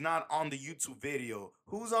beat is not on the YouTube video.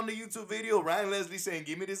 Who's on the YouTube video? Ryan Leslie saying,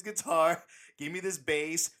 "Give me this guitar. Give me this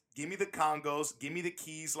bass. Give me the congos. Give me the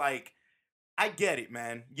keys." Like, I get it,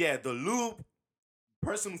 man. Yeah, the loop,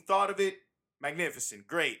 person who thought of it, magnificent,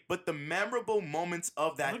 great. But the memorable moments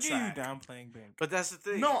of that Look track. at you downplaying Bink. But that's the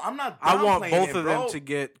thing. No, I'm not. I want downplaying both it, of them bro. to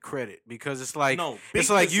get credit because it's like No, it's Bink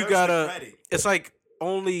like you deserves the gotta. credit. It's like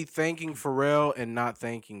only thanking Pharrell and not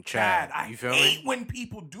thanking Chad. Chad, I You feel hate me? when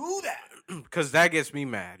people do that. Because that gets me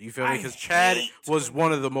mad. You feel me? I Because Chad hate was when-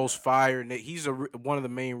 one of the most fire. He's one of the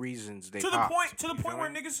main reasons they To the popped, point you feel where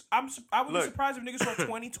me? niggas, I would be Look. surprised if niggas from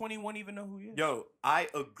 2021 even know who he is. Yo, I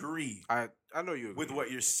agree I know you with agree. what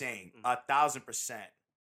you're saying, 1,000%.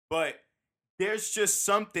 But there's just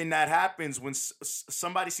something that happens when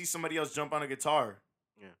somebody sees somebody else jump on a guitar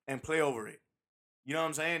Yeah. and play over it. You know what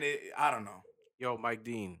I'm saying? I don't know. Yo, Mike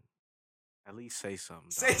Dean, at least say something.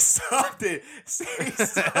 Say dog. something. Say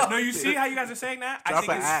something. No, you see how you guys are saying that? Drop an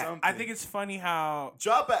app. something. I think it's funny how.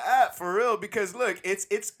 Drop an app for real because look,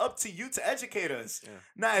 it's up to you to educate us. Yeah.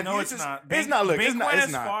 Nah, if No, you it's just, not. It's not. Look, Bink it's not. went It's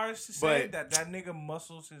as not. far as to say But- that nigga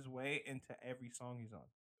muscles his way into every song he's on.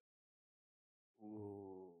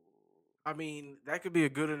 I mean, that could be a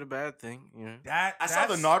good and a bad thing. You know. I saw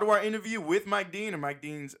the Nardwar interview with Mike Dean, and Mike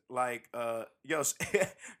Dean's like, yo,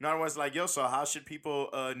 Nardwar's like, yo, so how should people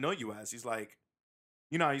know you as? He's like,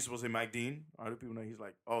 you know how you're supposed to say Mike Dean? Other people know he's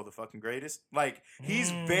like, oh, the fucking greatest. Like,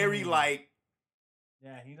 he's very like,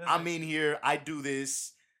 Yeah, he doesn't. I'm in here, I do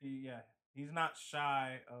this. Yeah, he's not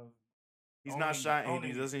shy of. He's owning not it, shy, and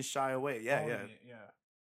owning he it, doesn't shy away. Yeah, owning yeah. it, yeah.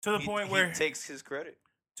 To the point where he takes his credit.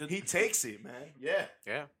 He takes it, man. Yeah.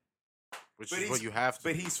 Yeah. Which But is he's- what you have to.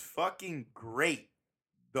 But he's fucking great,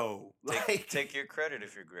 though. Like, Take your credit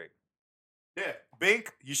if you're great. yeah.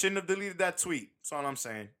 Bink, you shouldn't have deleted that tweet. That's all I'm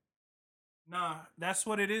saying. Nah, that's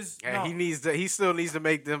what it is. Yeah, No. he still needs to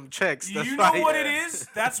make them checks. You That's know right. what it is?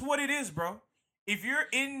 That's what it is, bro. If you're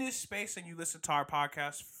in this space and you listen to our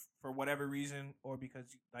podcast for whatever reason, or because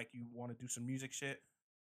like you want to do some music shit,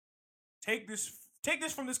 take this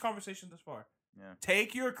from this conversation this far. Yeah.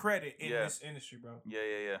 Take your credit in Yeah. this industry, bro.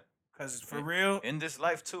 Yeah. Because for real, In this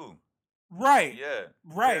life too. right? Yeah.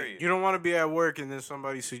 Right. period. You don't want to be at work and then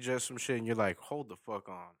somebody suggests some shit and you're like, hold the fuck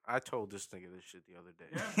on. I told this nigga this shit the other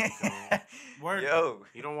day. Word. Yo.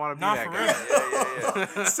 You don't want to be Nah, that for guy.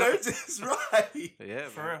 Yeah. Serge is right. Yeah,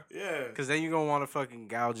 For man. real. Yeah. Because then you're going to want to fucking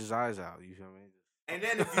gouge his eyes out. You feel me? And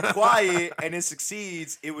then if you're quiet and it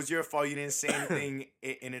succeeds, it was your fault. You didn't say anything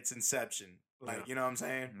in its inception. Like, Yeah. you know what I'm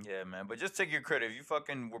saying? Yeah, man. But just take your credit. If you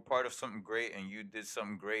fucking were part of something great and you did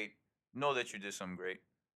something great, know that you did something great.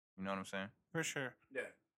 You know what I'm saying? For sure. Yeah.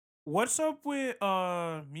 What's up with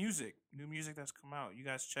music? New music that's come out. You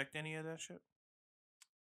guys checked any of that shit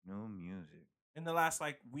New music. in the last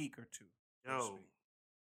like week or two? so to Yo, speak?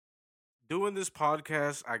 doing this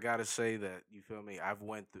podcast, I gotta say that you feel me.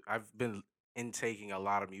 I've been intaking a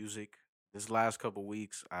lot of music. This last couple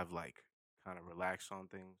weeks, I've like kind of relaxed on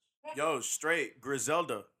things. Yo, straight.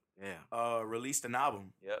 Griselda Yeah, released an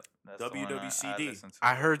album. Yep. That's the one WWCD. listened to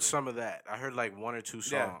I a heard little some of that. I heard like one or two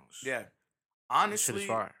songs. Yeah. That shit Honestly, is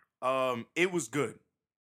fire. it was good.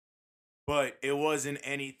 But it wasn't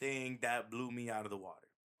anything that blew me out of the water.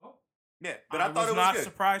 Oh. Yeah, but I thought it was not good.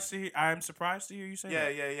 surprised to hear. I'm surprised to hear you say Yeah,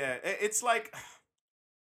 that. yeah. It's like,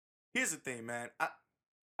 here's the thing, man.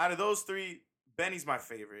 Out of those three, Benny's my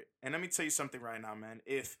favorite. And let me tell you something right now, man.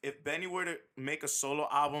 If Benny were to make a solo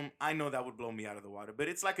album, I know that would blow me out of the water. But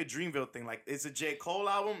it's like a Dreamville thing. Like, it's a J. Cole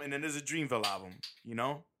album, and then there's a Dreamville album, you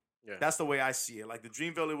know? Yeah. That's the way I see it. Like, the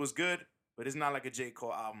Dreamville, it was good, but it's not like a J.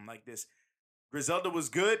 Cole album like this. Griselda was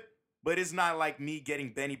good, but it's not like me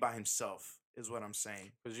getting Benny by himself, is what I'm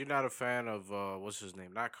saying. Because you're not a fan of what's his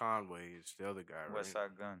name? Not Conway. It's the other guy, right? West Side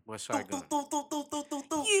Gun. West Side Gun. I'm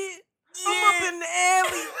up in the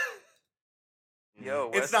alley.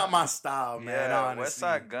 Yo, It's not my style, man. Yeah, honestly. West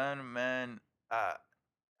Side Gun, man.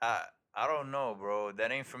 I don't know, bro.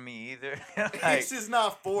 That ain't for me either. It's just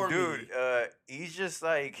not for me. dude, he's just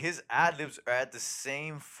like his ad libs are at the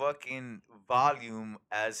same fucking volume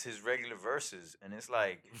as his regular verses, and it's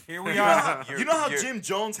like Here we You know are. how, You're- you know how you're- Jim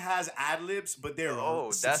Jones has ad libs, but they're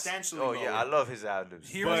substantially lower. yeah, I love his ad libs.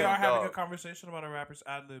 Here But, we are having a dog, conversation about a rapper's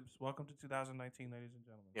ad libs. Welcome to 2019, ladies and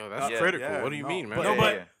gentlemen. Yo, that's Yeah, critical. yeah, what do you no, mean, man? but- No,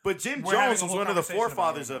 but yeah. But Jim We're having Jones a was whole one of the conversation about it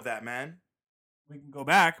forefathers right of that, man. we can go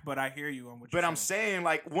back, but I hear you on what you're But I'm saying. saying,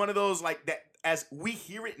 like, one of those, like, that as we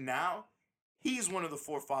hear it now, he's one of the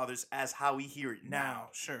forefathers as how we hear it now. Now,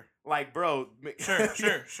 sure. Like, bro.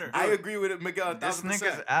 Sure. I agree with it, Miguel. This 1000%.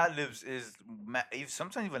 nigga's ad libs is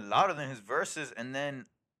sometimes even louder than his verses, and then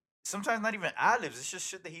sometimes not even ad libs. It's just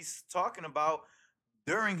shit that he's talking about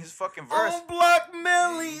during his fucking verse. Oh, Black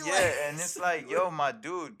Millie. Yeah, and it's like, yo, my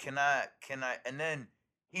dude, can I? And then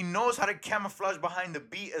he knows how to camouflage behind the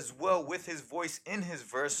beat as well with his voice in his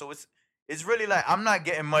verse. So it's really like I'm not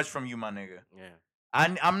getting much from you, my nigga. Yeah.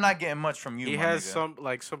 I'm not getting much from you. He my has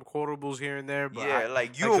nigga. some quotables here and there, but Yeah,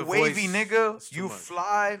 like you the a wavy voice, nigga, it's too you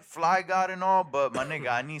much. fly god and all, but my nigga,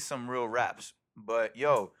 I need some real raps. But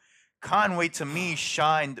yo, Conway to me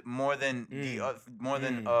shined more than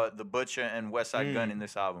the Butcher and West Side Gun in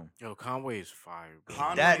this album. Yo, Conway is fire, bro.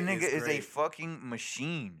 Conway That nigga is is a great. fucking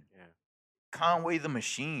machine. Yeah. Conway the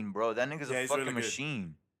Machine, bro. That nigga's Yeah, a he's fucking really good.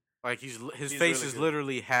 machine. Like his He's face really is good.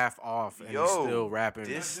 literally half off, and Yo, he's still rapping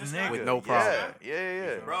This This nigga with no problem.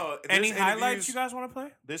 Yeah. Bro, Any there's highlights interviews- you guys want to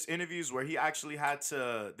play? This interviews where he actually had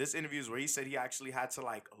to. This interviews where he said he actually had to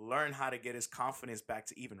like learn how to get his confidence back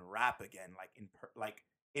to even rap again, like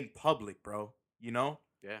in public, bro. You know,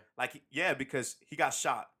 Yeah. like yeah, because he got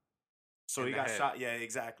shot. So In he the got head. shot. Yeah,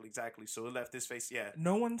 exactly. So it left his face. Yeah.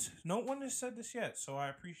 No one has said this yet, so I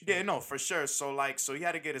appreciate Yeah, it. no, for sure. So he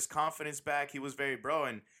had to get his confidence back. He was very bro,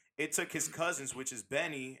 and it took his cousins, which is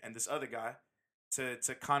Benny and this other guy, to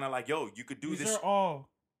kind of like, yo, you could do These this. are all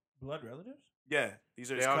blood relatives? Yeah, these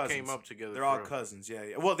are his They all cousins. came up together. They're all for real. cousins.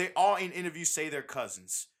 Yeah. Well, they all in interviews say they're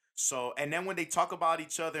cousins. So, and then when they talk about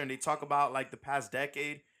each other and they talk about like the past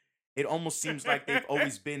decade, it almost seems like they've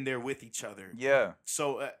always been there with each other. Yeah.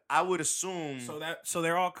 So I would assume. So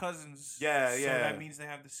they're all cousins. Yeah, So yeah. that means they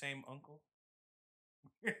have the same uncle.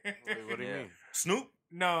 Wait, what do you Yeah. mean? Snoop.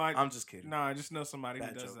 No, I'm just kidding. No, I just know somebody Bad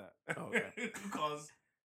who does joke. that. Oh, okay. Who calls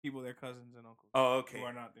people their cousins and uncles. Oh, okay. Who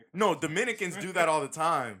are not their cousins. No, Dominicans do that all the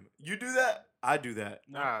time. You do that? I do that.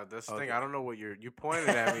 Nah, that's the thing. Okay. I don't know what you pointed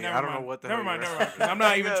at me. Never I don't know mind. what the Never hell mind. you're Never mind. 'Cause I'm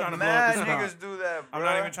not even Nigga, trying to blow up mad the spot. niggas do that, bro. I'm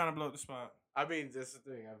not even trying to blow up the spot. I mean, that's the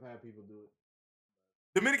thing. I've had people do it.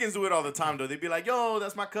 Dominicans do it all the time, though. They'd be like, yo,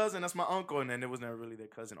 that's my cousin, that's my uncle. And then it was never really their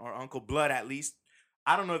cousin or uncle, blood at least.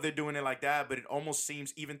 I don't know if they're doing it like that, but it almost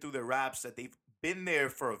seems, even through their raps, that they've been there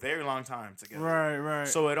for a very long time together. Right.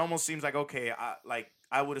 So it almost seems like, okay,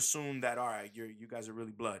 I would assume that, all right, you guys are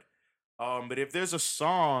really blood. But if there's a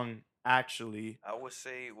song, actually, I would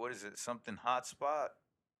say, what is it? Something hotspot.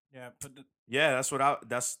 Yeah, but yeah,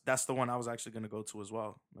 that's the one I was actually gonna go to as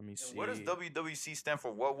well. Let me see. What does WWC stand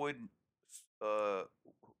for? What would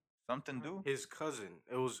something do? His cousin.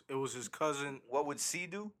 It was his cousin. What would C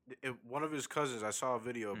do? One of his cousins. I saw a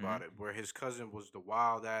video about it where his cousin was the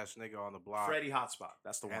wild ass nigga on the block. Freddie Hotspot.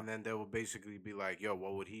 That's the one. And then they would basically be like, "Yo,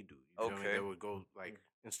 what would he do?" You feel me? Okay. They would go like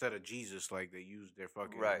instead of Jesus, like they used their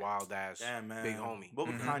fucking Right. wild ass Damn, man. big homie. What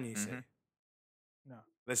would Mhm, Kanye say? mhm. No.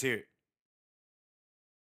 Let's hear it.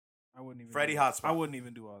 I wouldn't even. Freddie do- Hotspot. I wouldn't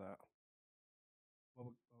even do all that.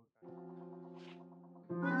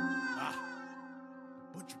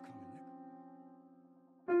 Butcher coming,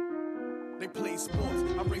 nigga. They play sports.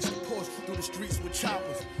 I race the Porsche through the streets with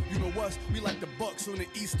choppers. You know us, we like the Bucks on the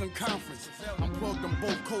Eastern Conference. I'm plugged on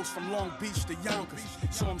both coasts from Long Beach to Yonkers.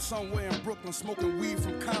 So I'm somewhere in Brooklyn smoking weed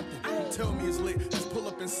from Compton. Don't tell me it's lit, just pull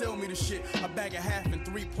up and sell me the shit. I bag a half and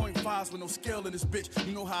 3.5s with no scale in this bitch.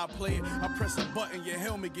 You know how I play it. I press a button, your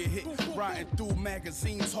helmet get hit. Riding through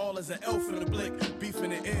magazines tall as an elf in the blick. Beef in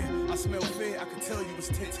the air, I smell fear, I could tell you was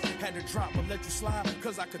tense. Had to drop but let you slide,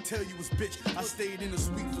 cause I could tell you was bitch. I stayed in the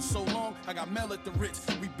suite for so long, I got mail at the Ritz.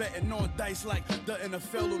 We betting on dice like the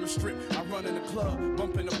NFL on the strip. I run in the club,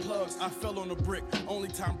 bumping the plugs, I fell on the brick. Only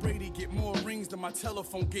Tom Brady get more rings than my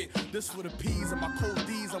telephone get. This for the P's and my cold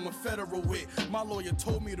D's I'm a federal with. My lawyer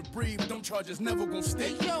told me to breathe, them charges never gon'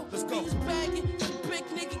 stick. Hey yo, Let's we go. was bagging, some big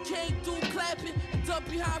nigga came through clapping. Up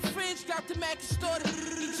behind fridge, got the Mac and started.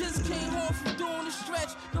 He just came home from doing the stretch.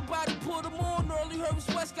 Nobody put him on early. Hermes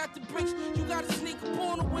West got the bricks. You gotta sneak up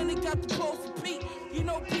on him when they got the pole for Pete. You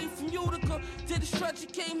know Pete from Utica. Did the stretch, he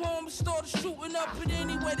came home and started shooting up. But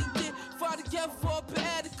anyway, they did. Fought together for up in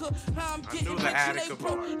Attica. How I'm getting knew the rich and they Attica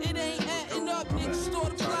broke. part. It ain't adding up. Niggas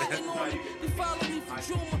started plotting on me. They follow me from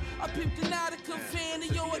Juma. I picked the Nautica fan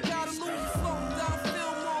and yo, I got a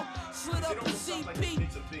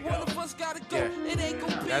bus gotta go. Yeah. It ain't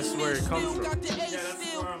gon' be That's where it comes still from. got the A that's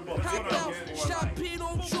still. where I'm going. Hop That's what I'm out, getting. shot pin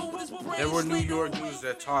on Drew, his brain There were New slid York away. dudes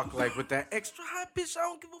that talk like with that extra high pitch. I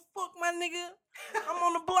don't give a fuck, my nigga. I'm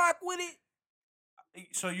on the block with it.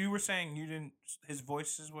 So you were saying you didn't. His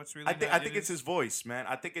voice is what's really. I think bad? It it's is? his voice, man.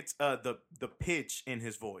 I think it's the pitch in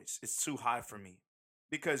his voice. It's too high for me.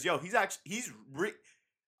 Because yo, all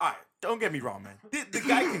right, don't get me wrong, man. The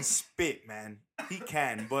guy can spit, man. He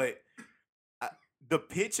can, but the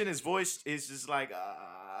pitch in his voice is just like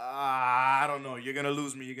I don't know. You're gonna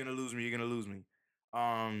lose me. You're gonna lose me. You're gonna lose me.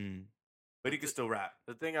 But he can still rap.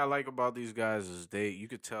 The thing I like about these guys is you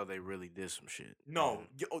could tell they really did some shit. No,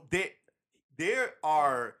 yo, they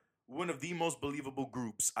are one of the most believable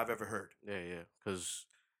groups I've ever heard. Yeah. Because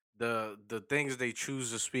the things they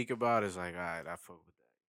choose to speak about is like, all right, I fuck with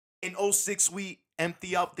that. In 06, we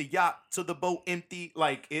empty out the yacht to the boat empty.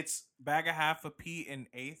 Like it's Bag of half a P in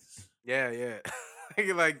eighths. Yeah.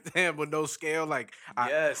 You're like, damn, with no scale. Like,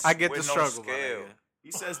 Yes, I get with the no struggle. my scale. nigga.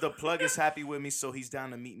 he says the plug is happy with me, so he's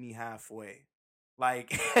down to meet me halfway.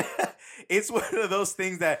 Like it's one of those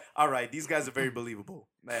things that all right, these guys are very believable.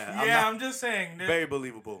 Yeah, I'm just saying. very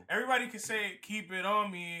believable. Everybody can say keep it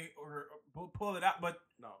on me or pull it out, but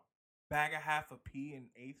No. bag of half a P in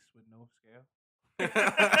eighths with no scale.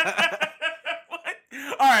 What?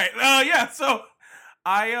 All right. Yeah. So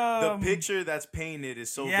I The picture that's painted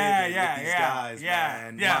is so yeah, vivid yeah, with these yeah, guys, yeah,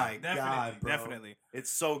 man. yeah, My definitely, God, bro. definitely.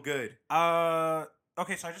 It's so good.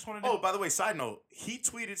 Okay. So I just wanted to. Oh, by the way, side note, he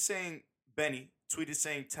tweeted saying, Benny tweeted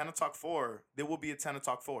saying 10 o'clock 4, there will be a 10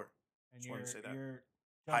 o'clock 4. and just wanted to say that. you're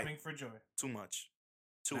jumping for joy. Too much.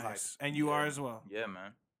 Too Nice. And you are as well. Yeah,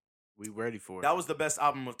 man. We ready for high. it. That was the best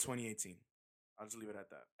album of 2018. I'll just leave it at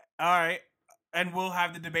that. All right. And we'll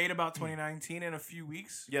have the debate about 2019 in a few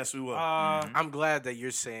weeks. Yes, we will. I'm glad that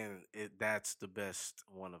you're saying that's the best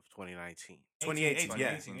one of 2019. 2018,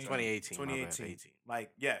 yeah. 2018. my bad, 2018. 18.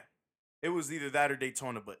 Like, yeah. It was either that or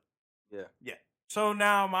Daytona, but Yeah. So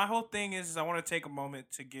now my whole thing is I want to take a moment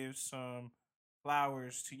to give some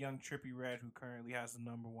flowers to young Trippie Redd, who currently has the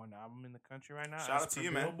 #1 album in the country right now. Shout as out to per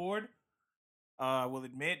you, man. Billboard. I will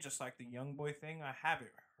admit, just like the Young Boy thing, I haven't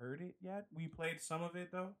heard it yet. We played some of it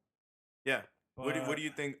though. yeah. What But do you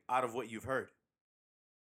think out of what you've heard?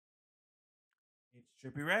 It's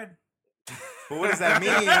Trippie Redd. But what does that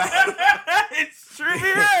mean? It's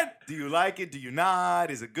Trippie Redd. Do you like it? Do you not?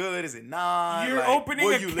 Is it good? Is it not? You're Like, opening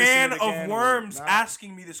will a you listen can again? of Will you worms not?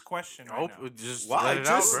 asking me this question right now. Just Why? let it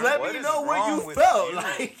Just out, bro. let What me is know what wrong you with felt. you?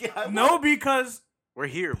 Like, No, because We're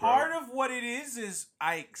here, bro. part of what it is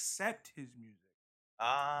I accept his music,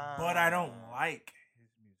 but I don't like his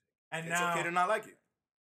music. And it's now, okay to not like it.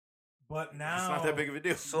 but now It's not that big of a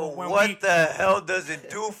deal. So When what we- the hell does it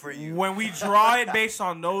do for you? when we draw it based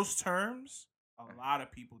on those terms, a lot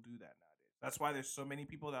of people do that nowadays. That's why there's so many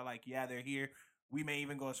people that like, yeah, they're here. We may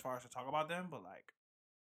even go as far as to talk about them, but like,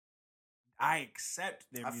 I accept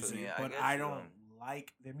their I feel music, you. Yeah, I but guess I you don't don't.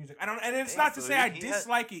 like their music. I don't, and it's Hey, not to so say I he has-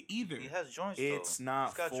 dislike it either. He has joints. It's though. not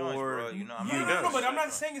He's got for joints, bro. You know, I'm No, not no, gonna no, but I'm say not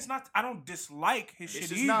that. saying it's not. I don't dislike his It's shit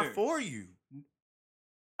just either. not for you.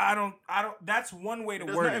 I don't. That's one way to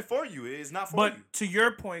There's word nothing it. for you. It's not for But you. to your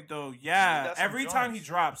point, though, He yeah, got some every time he joints.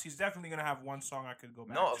 drops, he's definitely gonna have one song I could go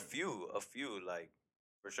back No, to. a few, like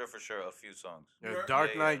for sure, a few songs. Yeah,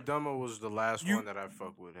 Dark Yeah, Knight Dumber was the last You- one that I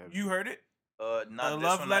fuck with. heavy. You heard it? Not A this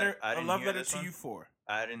love one. letter. I A didn't love hear letter this to one. you 4.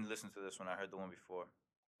 I didn't listen to this one. I heard the one before.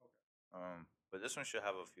 But this one should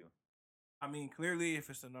have a few. I mean, clearly, if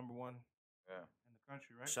it's the #1 Yeah. in the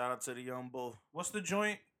country, right? Shout out to the young bull. What's the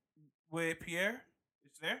joint with Pierre?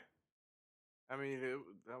 It's there. I mean,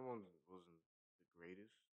 that one wasn't the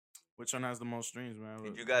greatest. Which one has the most streams, man?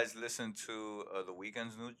 Did you guys listen to the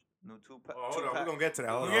Weeknd's new two-pack? Oh, hold on, we're gonna get to that.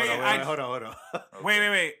 Hold on, Yeah, yeah, hold on. Okay.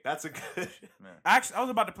 Wait. That's a good. Man. Actually, I was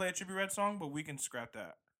about to play a Trippie Redd song, but we can scrap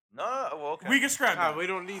that. No, well, okay. We can scrap Nah, that. we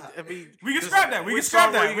don't need. I mean, We can just- scrap that. We which can scrap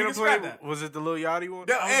song were that. you We gonna can scrap play? that. Was it the Lil Yachty one?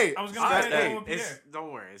 No, I was- hey, I was gonna I- play that hey, one with It's, Pierre.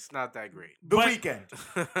 don't worry, it's not that great. The But- weekend.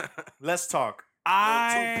 Let's talk.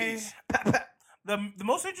 Two-piece. The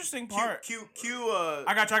most interesting part. Q.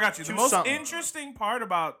 I got you. The Cue most something. interesting part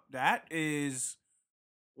about that is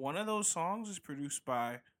one of those songs is produced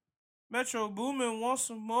by Metro Boomin. Want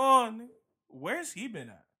some more? Nigga. Where's he been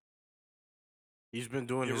at? He's been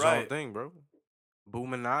doing You're his right. own thing, bro.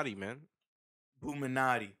 Boominati, man.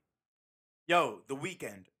 Boominati. Yo, the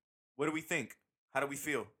weekend. What do we think? How do we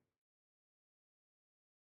feel?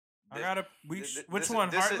 I gotta. Which This- one?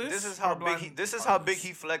 This Heartless. This is or how big Blind he. This is how big Heartless?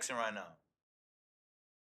 he flexing right now.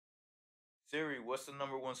 Siri, what's the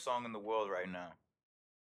 #1 song in the world right now?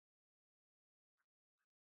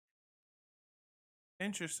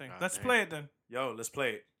 Interesting. God Let's damn. play it then. Yo, let's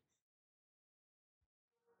play it.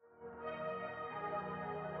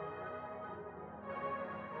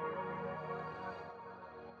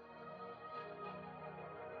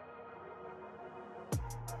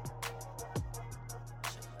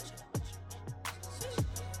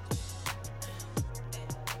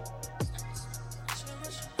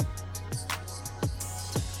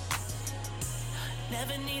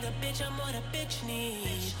 Never need a bitch, I'm what a bitch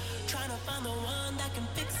need. Trying to find the one that can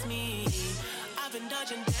fix me. I've been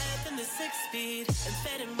dodging death in the 6 speed.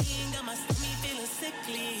 Amphetamine got my stomach feeling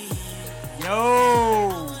sickly. I Yo.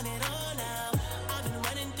 want it all now. I've been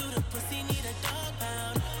running through the pussy, need a dog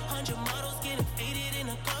pound. 100 models getting faded in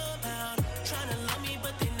a compound. Trying to love me,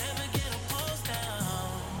 but they never get a pulse down.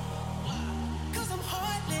 Cause I'm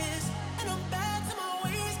heartless, and I'm bad to my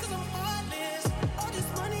ways, cause I'm heartless. All this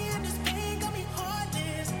money and this pain got me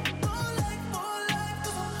heartless. More life,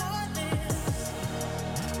 cause I'm heartless.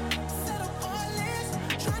 Said I'm heartless,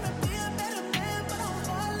 trying to be a better man, but I'm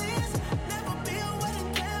heartless. Never be a wedding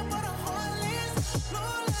plan, but I'm heartless.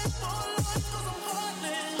 More life, cause I'm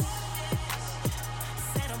heartless.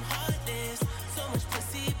 Said I'm heartless, so much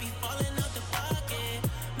pussy be falling out the pocket.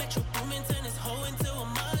 Metro Boomin turn this hoe into a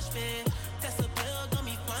mosh pit. Tesla bill got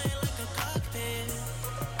me flying like a cockpit.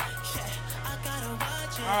 Yeah, I gotta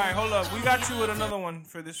watch it. All right, hold up. We got you with another one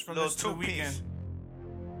for this from Little this to the two-piece. weekend.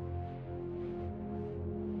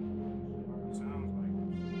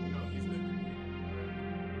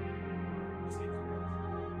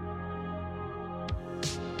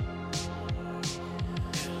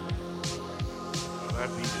 That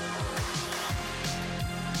beat is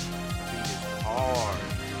hard.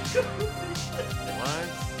 That beat is hard. What?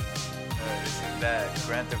 This is that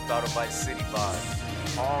Grand Theft Auto Vice City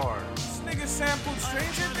vibe. Hard. This nigga sampled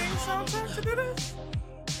Stranger Things soundtrack to do this?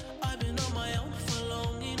 I've been on my own for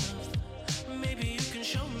long enough. Maybe you can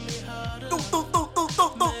show me how to.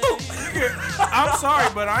 Nigga, I'm sorry,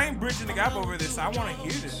 but I ain't bridging the gap over this. I want to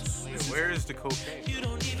hear this. Where is the cocaine? You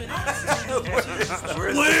don't even Where's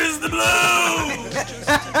the blow?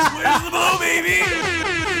 Where's the blow, baby?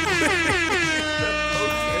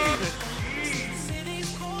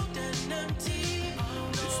 city's cold and empty.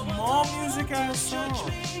 Small music ass song.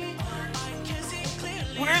 I can see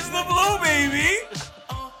clearly. Where's the blow, baby?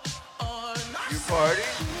 You party?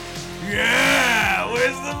 Yeah,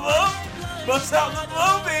 where's the blow? Bust out the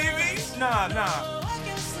blow, baby. Nah.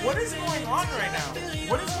 What is going on right now?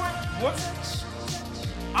 What's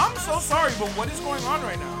I'm so sorry, but what is going on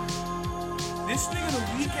right now? This nigga The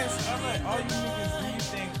Weeknd, I'm like, all you niggas do your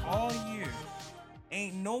thing all year.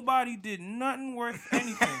 Ain't nobody did nothing worth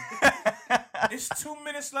anything. It's 2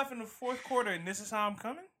 minutes left in the fourth quarter, and this is how I'm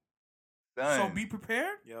coming? Done. So be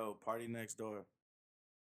prepared? Yo, Party Next Door.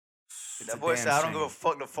 That boy said, I don't give a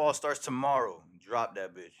fuck, the fall starts tomorrow. Drop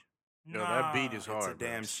that bitch. Yo, that beat is It's a hard. bro.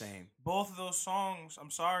 damn shame. Both of those songs, I'm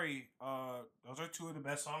sorry, those are two of the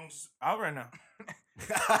best songs out right now.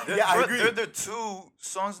 Yeah, I Bro, agree. They're the two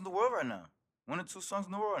songs in the world right now. One of two songs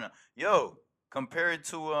in the world right now. Yo, compare it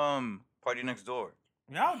to Party Next Door.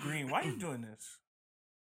 Y'all agreeing. Why are you doing this?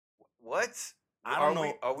 What? I don't Are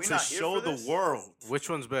know. Are we to not here show for this? the world. Which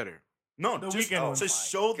one's better? No, The just Weeknd one. to Oh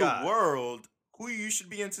show my God. the world who you should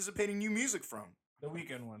be anticipating new music from. The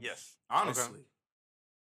Weeknd one. Yes. Honestly,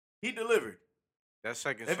 he delivered. That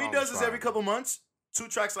second If he song does was this fire. every couple months, 2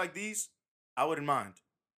 tracks like these, I wouldn't mind.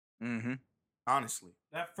 Mm-hmm. Honestly.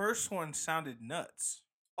 That first one sounded nuts.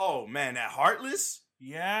 Oh man, that Heartless.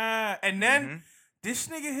 Yeah, and then this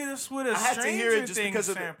nigga hit us with a I had to hear it Stranger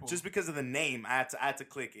Things just because of the name. I had to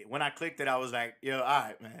click it. When I clicked it, I was like, "Yo, all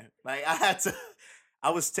right, man." Like I had to. I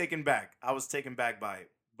was taken back. I was taken back by it.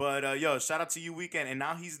 But yo, shout out to you, Weeknd. And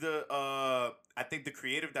now he's the I think the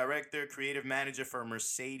creative director, creative manager for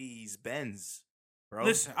Mercedes Benz. Bro,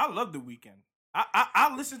 Listen, I love The Weeknd.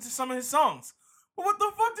 I listened to some of his songs. But what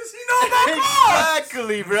the fuck does he know about cars?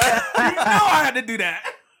 exactly, bro. You know I had to do that.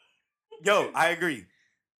 Yo, I agree.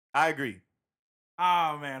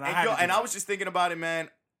 Oh man, And I was just thinking about it, man.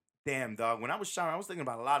 Damn, dog. When I was showering, I was thinking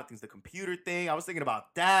about a lot of things. The computer thing. I was thinking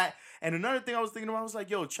about that. And another thing I was thinking about, I was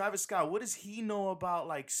like, yo, Travis Scott, what does he know about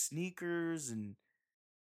like sneakers and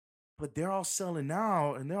but they're all selling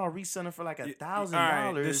now and they're all reselling for like The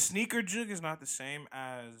 $1,000. sneaker jug is not the same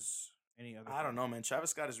as any other. I don't know, man.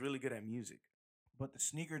 Travis Scott is really good at music. But the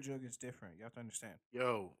sneaker jug is different. You have to understand.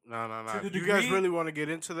 Yo, no. To the You guys degree- really want to get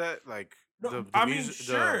into that? Like, No, the I mean, music,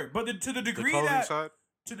 sure, but to the the degree clothing that side?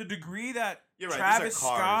 to the degree that You're right. Travis these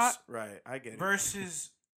are cars. Scott Right. I get it.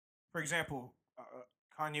 versus, for example,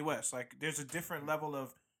 Kanye West, like there's a different level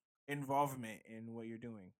of involvement in what you're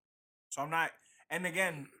doing. So I'm not. And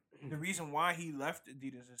again, the reason why he left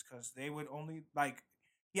Adidas is because they would only like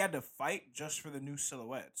he had to fight just for the new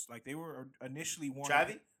silhouettes. Like they were initially wanted.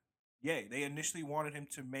 Travis? Yeah, they initially wanted him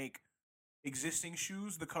to make existing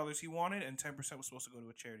shoes the colors he wanted, and 10% was supposed to go to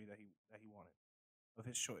a charity that he wanted of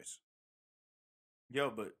his choice. Yo,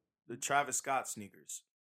 but the Travis Scott sneakers.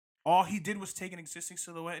 All he did was take an existing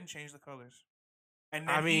silhouette and change the colors. And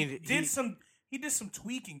then I mean, he did some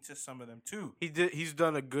tweaking to some of them too. He's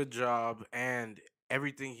done a good job, and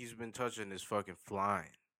everything he's been touching is fucking flying.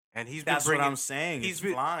 And That's been bringing, what I'm saying. He's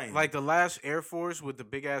flying. Like the last Air Force with the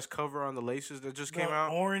big ass cover on the laces that just came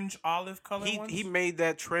out. Orange olive color ones? He made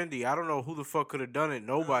that trendy. I don't know who the fuck could have done it.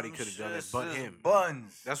 Nobody could have done it but him.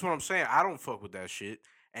 Buns. That's what I'm saying. I don't fuck with that shit,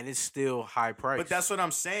 and it's still high price. But that's what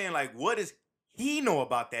I'm saying. Like, what does he know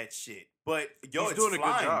about that shit? But yo, He's it's doing a good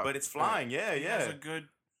flying. job. But it's flying. Yeah, He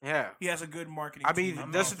has a good marketing I mean,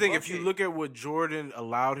 team. that's the thing. If you look at what Jordan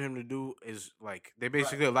allowed him to do, is like they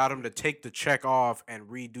basically allowed him to take the check off and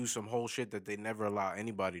redo some whole shit that they never allow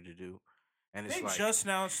anybody to do. And it's they like just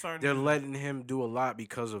now starting. they're letting him do a lot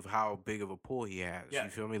because of how big of a pull he has. Yeah. You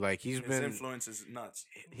feel me? Like his influence is nuts.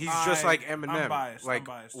 He's just like Eminem. I'm biased. Like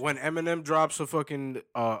when Eminem drops a fucking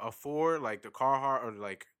a 4, like the Carhartt or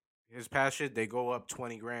like his past shit, they go up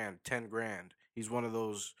 20 grand, 10 grand. He's one of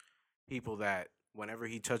those people that whenever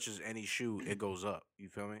he touches any shoe, it goes up. You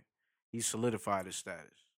feel me? He's solidified his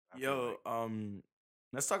status. Yo,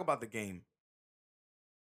 let's talk about the game.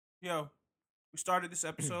 Yo, we started this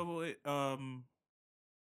episode with a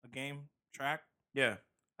game track. Yeah,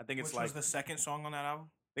 I think it's which like was the second song on that album.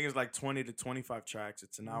 I think it's like 20 to 25 tracks.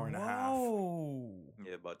 It's an hour and a half. Whoa.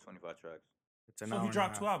 Yeah, about 25 tracks. It's an So hour he and a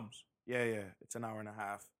dropped half. 2 albums. Yeah, it's an hour and a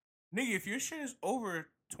half. Nigga, if your shit is over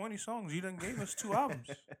 20 songs, you done gave us 2 albums.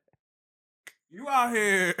 You out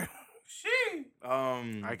here. She.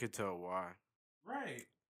 I could tell why. Right.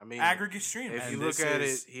 I mean, aggregate stream. If And you look this at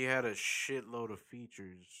is- it, he had a shitload of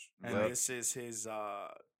features. And Yep. this is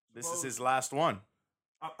his last one.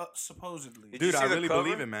 Supposedly. Did you Dude, see I the really cover?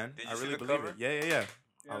 believe it, man. Did you I see really the believe cover? it. Yeah.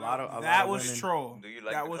 Yeah, a lot of that women. was troll. Do you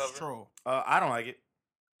like that the was cover? troll. I don't like it,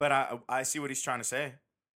 but I see what he's trying to say.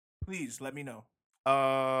 Please let me know.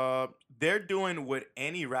 They're doing what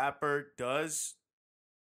any rapper does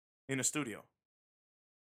in a studio.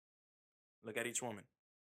 Look at each woman.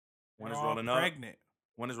 One They're is all rolling up. pregnant.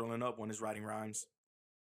 One is rolling up. One is writing rhymes.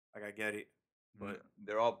 Like, I get it. But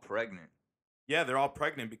they're all pregnant. yeah, they're all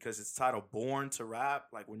pregnant because it's titled Born to Rap.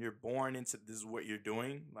 Like, when you're born into this is what you're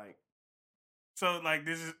doing. Like, So like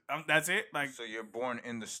this is that's it. Like So you're born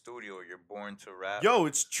in the studio. You're born to rap. yo,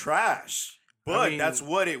 it's trash. But mean- that's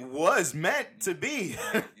what it was meant to be.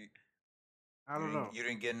 I don't know. You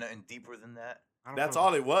didn't get nothing deeper than that. I don't That's know.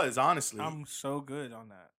 all it was, honestly. I'm so good on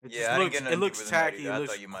that. It Yeah, just I didn't looks, get it nothing looks deeper than that tacky. either. It I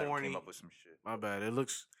looks thought you might have corny. came up with some shit. My bad. It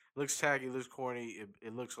looks tacky. It looks corny.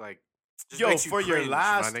 It looks like just Yo, makes you for your cringe, my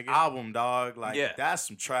last nigga. album, dog, like, Yeah. that's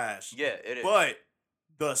some trash. Yeah, it is. But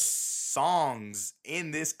the songs in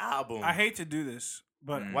this album, I hate to do this,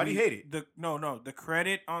 but Mm. Why do you hate it? The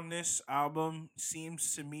credit on this album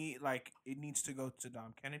seems to me like it needs to go to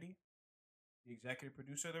Dom Kennedy, the executive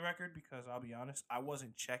producer of the record, because I'll be honest, I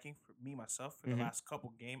wasn't checking for me myself for Mhm. the last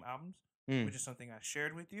couple game albums, Mm. which is something I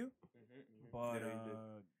shared with you. But Yeah, you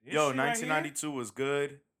did. this Yo, shit right 1992 was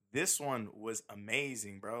good. This one was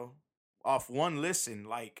amazing, bro. Off one listen,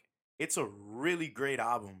 like, it's a really great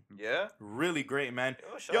album. Yeah? Really great, man.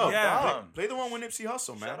 Yo, shout Yo, out yeah, Dom. play the one with Nipsey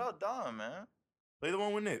Hussle, man. Shout out Dom, man. Play the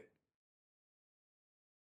one with Nip.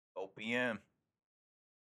 OPM.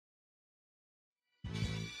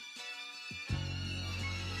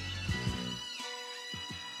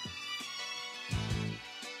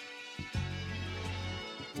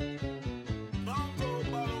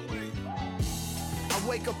 I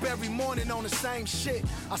wake up every morning on the same shit.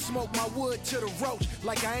 I smoke my wood to the roach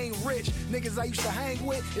like I ain't rich. Niggas I used to hang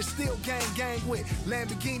with, it's still gang with.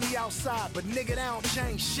 Lamborghini outside, but nigga, that don't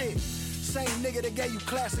change shit. Same nigga that gave you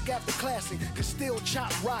classic after classic could still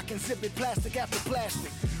chop rock and zip it plastic after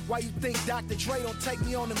plastic. Why you think Dr. Dre don't take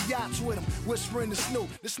me on them yachts with him? Whispering to Snoop,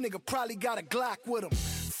 this nigga probably got a Glock with him.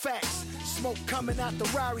 Facts, smoke coming out the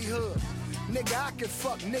Rari hood. Nigga, I could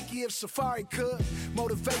fuck Nicki if Safari could.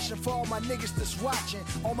 Motivation for all my niggas that's watching.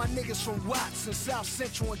 All my niggas from Watts and South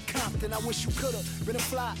Central and Compton. I wish you could've been a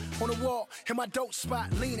fly on the wall in my dope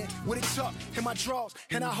spot, leaning with it tucked in my drawers,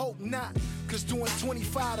 and I hope not. Cause doing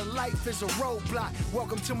 25 to life is a roadblock.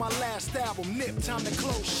 Welcome to my last album, Nip, time to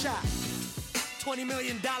close shop. $20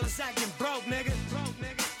 million acting broke, nigga.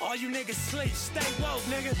 All you niggas sleep, stay woke,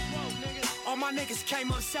 nigga. All my niggas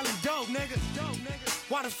came up selling dope, nigga.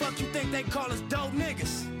 Why the fuck you think they call us dope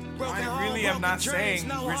niggas? Broken I home, really am broken not dreams, saying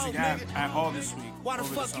no Grizzly hope, Gap nigga. at all this week. Why the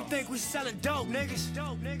over fuck the you songs. think we selling dope,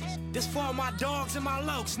 niggas? This for all my dogs and my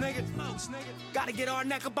lokes, nigga. Gotta get our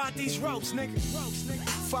neck about these ropes, nigga.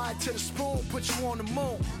 Fire to the spoon, put you on the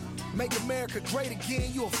moon. Make America great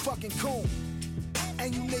again, you a fucking coon.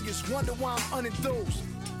 And you niggas wonder why I'm unenthused.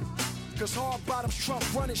 Cause hard bottoms trump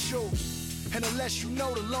running shoes. And the less you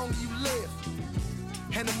know, the longer you live.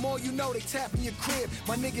 And the more you know, they tap in your crib.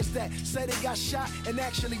 My niggas that say they got shot and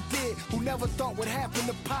actually did. Who never thought what happened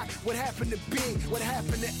to Pac, what happened to Big, what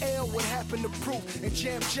happened to L, what happened to Proof. And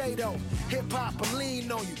Jam J though, hip hop will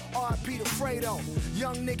lean on you. R.I.P. to Fredo.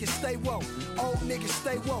 Young niggas stay woke, old niggas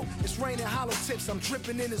stay woke. It's raining hollow tips, I'm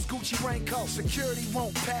dripping in this Gucci raincoat. Security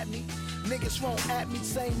won't pat me. Niggas won't at me,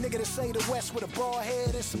 same nigga that say the West with a bald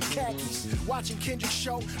head and some khakis. Watching Kendrick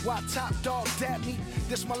show while Top Dog dap me.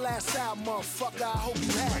 This my last album, motherfucker, I hope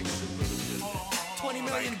you happy. $20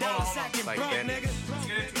 million acting like broke, Benny.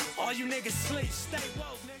 nigga. All you niggas sleep, stay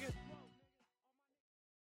woke, nigga.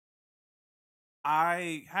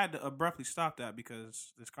 I had to abruptly stop that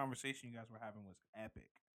because this conversation you guys were having was epic.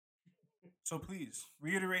 So please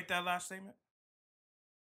reiterate that last statement.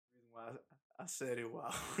 I said it.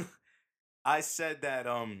 Wow. I said that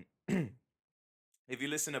if you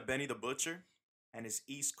listen to Benny the Butcher and his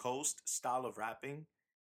East Coast style of rapping,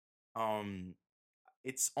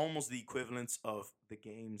 it's almost the equivalence of the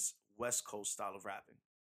Game's West Coast style of rapping.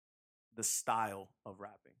 The style of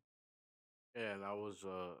rapping. Yeah, and I was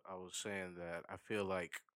saying that I feel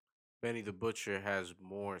like Benny the Butcher has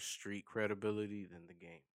more street credibility than the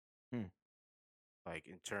Game. Like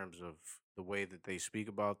in terms of the way that they speak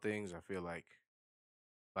about things, I feel like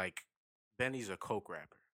Benny's a coke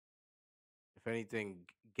rapper. If anything,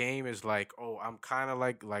 Game is like, oh, I'm kind of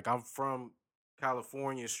like I'm from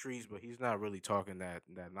California streets, but he's not really talking that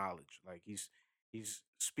knowledge. Like he's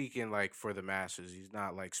speaking like for the masses. He's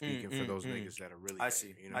not like speaking for those niggas that are really. I gay,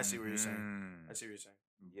 see. You know? I see what you're saying. I see what you're saying.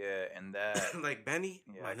 Yeah, and that Like Benny,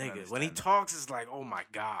 Yeah, my I can nigga, when he understand that. talks, it's like, oh my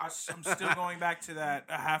god. I'm still going back to that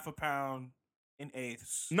a half a pound in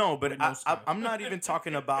eighths. No, but with no scale. I'm not even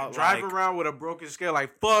talking about Drive like, around with a broken scale,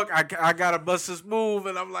 like fuck, I gotta bust this move,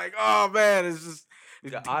 and I'm like, oh man, it's just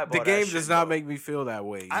Yeah, I the bought that game shit, does not though. make me feel that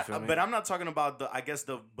way. You feel me? But I'm not talking about the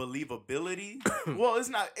believability. Well, it's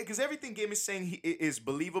not because everything Game is saying is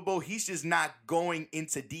believable. He's just not going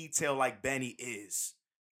into detail like Benny is,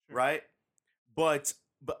 right? But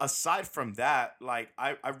aside from that, like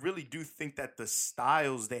I really do think that the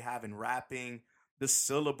styles they have in rapping, the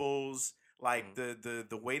syllables, like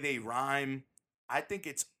the way they rhyme, I think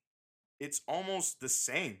it's almost the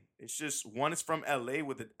same. It's just one is from LA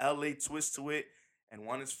with an LA twist to it, and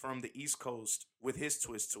one is from the East Coast with his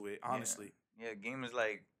twist to it, honestly. Yeah, Game is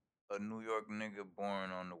like a New York nigga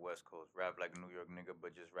born on the West Coast. Rap like a New York nigga,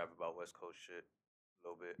 but just rap about West Coast shit a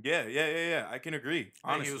little bit. Yeah. I can agree.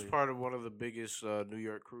 And Honestly. he was part of one of the biggest New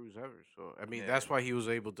York crews ever. So I mean, Yeah. that's why he was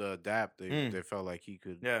able to adapt. They felt like he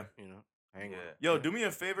could, Yeah. hang on. Yo, do me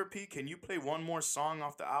a favor, Pete. Can you play one more song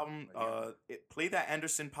off the album? Play that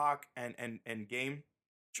Anderson .Paak and Game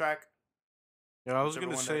track. Yeah, I was Whichever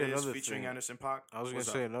gonna one say that is, another featuring thing. Anderson .Paak. I was gonna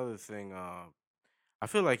What's say up? another thing. I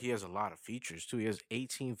feel like he has a lot of features too. He has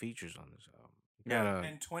 18 features on this album. Yeah.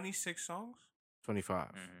 And 26 songs? 25.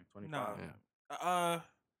 25. No. Yeah.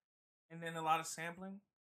 And then a lot of sampling.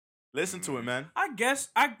 Listen to it, man. I guess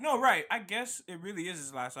it really is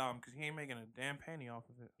his last album because he ain't making a damn penny off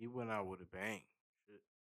of it. He went out with a bang.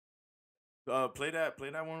 Play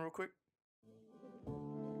that one real quick.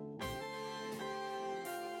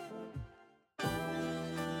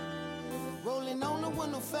 Rolling on the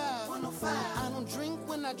 105. I don't drink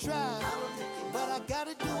when I drive, but I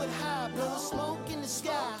gotta do it high. Blow smoke in the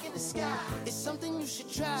sky. It's something you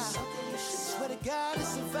should try. Swear to God,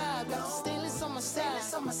 it's a vibe. Got the stainless on my side.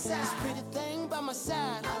 This pretty thing by my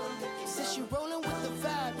side. Says she rolling with the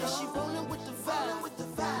vibe. Yeah, she rolling with the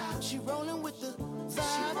vibe. She rolling with the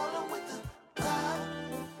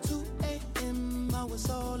vibe. 2 a.m. I was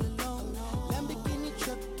all alone. Lamborghini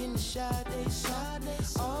truck in the Sade.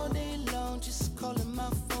 All day long, just calling my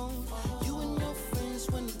phone. You and your friends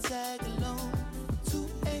when you tag along. 2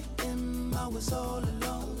 a.m. I was all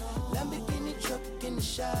alone. Lamborghini truck in the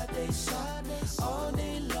Sade. All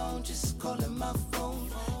day long, just calling my phone.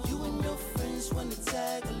 You and your friends when you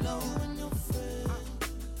tag along. You and your friends.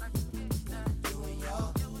 You and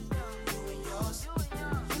yours.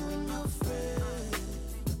 You and your friends.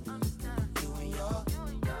 You and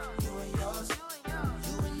yours.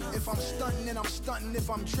 If I'm stunting, then I'm stunting. If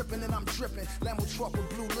I'm tripping, then I'm tripping. Lambo truck with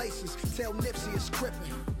blue laces. Tell Nipsey it's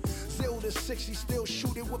crippin'. 0 to 60, still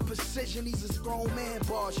shoot it with precision. These is grown man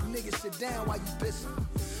bars. You niggas sit down while you pissing.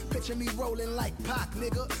 Picture me rolling like Pac,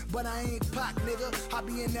 nigga. But I ain't Pac, nigga. I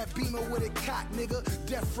be in that Beamer with a cock, nigga.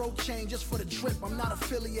 Death row chain just for the trip. I'm not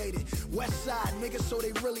affiliated. West side, nigga, so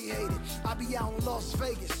they really hate it. I be out in Las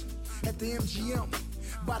Vegas at the MGM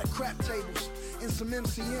by the crap tables in some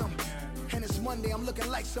MCM. And it's Monday, I'm looking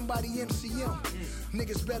like somebody MCM.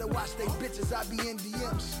 Niggas better watch they bitches, I be in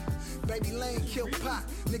DMs. Baby Lane killed Pac,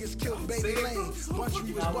 niggas killed Baby Lane. Bunch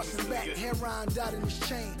was busting back, heroin died in his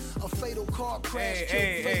chain. A fatal car crash.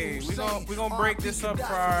 Hey, we gonna break this up for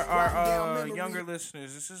our younger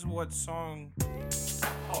listeners. This is what song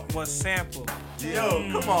was sampled.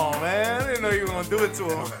 Yo, come on, man. I didn't know you were gonna do it to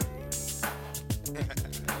him.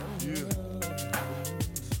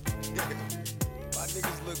 My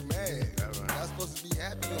niggas look mad. Y'all supposed to be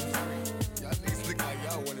happy on the screen. Y'all niggas look like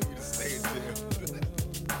y'all wanted me to stay in jail.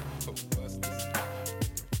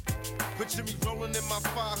 Picture me rolling in my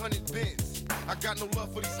 500 Benz. I got no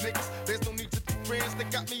love for these niggas. There's no need to be friends. They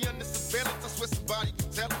got me under surveillance. I swear somebody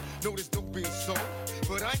can tell it. No, there's no being sold.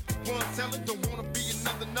 But I ain't the one telling. Don't wanna be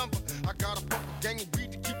another number. I got a fucking gang of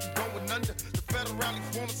weed to keep me going under. The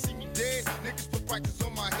federalists wanna see me dead. Niggas put prices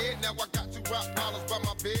on my head. Now I got 2 rock dollars by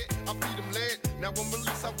my bed. I feed them lead. Now I'm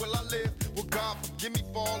released. How will I live? Will God forgive me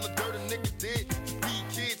for all the dirt a nigga did? To feed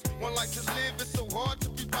kids, one life to live. It's so hard to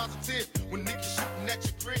be positive when niggas shooting at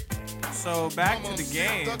your crib. So back to the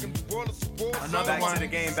game. Another one.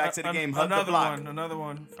 Back to the game. Hug the block. Another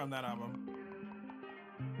one from that album.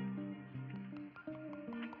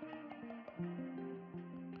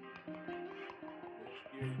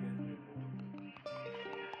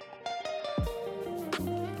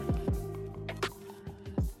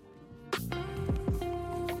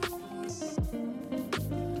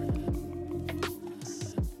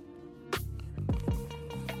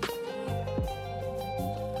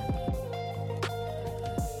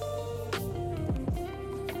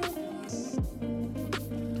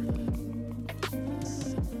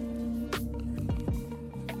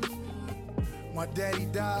 My daddy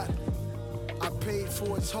died. I paid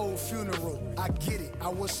for his whole funeral. I get it, I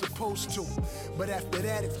was supposed to. But after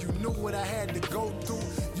that, if you knew what I had to go through,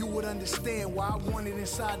 you would understand why I wanted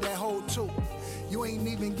inside that hole too. You ain't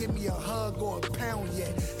even give me a hug or a pound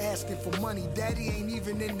yet. Asking for money, daddy ain't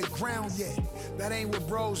even in the ground yet. That ain't what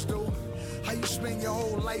bros do. How you spend your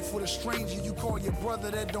whole life with a stranger you call your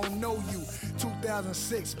brother that don't know you.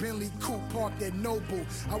 2006, Bentley Coupe parked at Noble.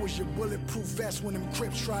 I was your bulletproof vest when them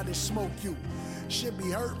Crips tried to smoke you. Shit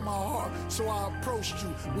be hurting my heart, so I approached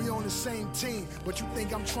you. We on the same team, but you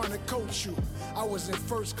think I'm trying to coach you. I was in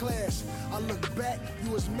first class. I look back,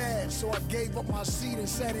 you was mad, so I gave up my seat and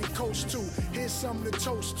sat in coach 2. Here's something to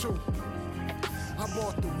toast to. I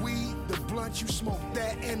bought the weed, the blunt, you smoked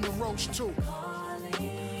that, and the roach too.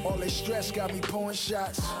 All this stress got me pouring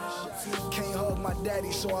shots. Can't hug my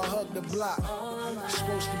daddy, so I hug the block.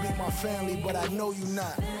 Supposed to be my family, but I know you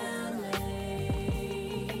not.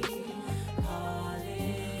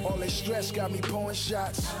 All this stress got me pouring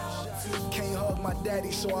shots. Can't hug my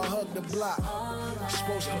daddy, so I hug the block.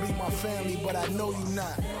 Supposed to be my family, but I know you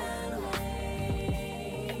not.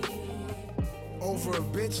 Over a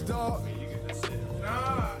bitch, dog?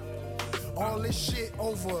 All this shit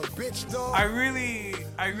over a bitch, dog? I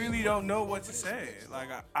really don't know what to say. Like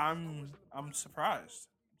I'm surprised.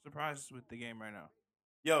 I'm surprised with the game right now.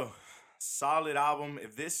 Yo, solid album.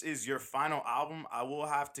 If this is your final album, I will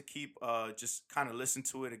have to keep just kind of listen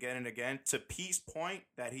to it again and again. To P's point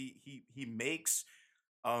that he makes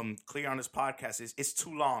clear on this podcast is it's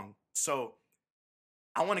too long. So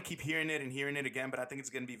I want to keep hearing it again, but I think it's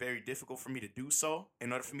going to be very difficult for me to do so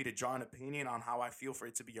in order for me to draw an opinion on how I feel for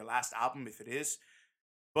it to be your last album, if it is.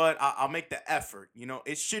 But I'll make the effort. You know,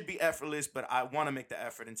 it should be effortless, but I want to make the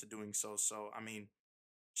effort into doing so. So, I mean,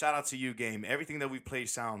 shout out to you, Game. Everything that we played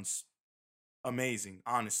sounds amazing,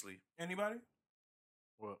 honestly. Anybody?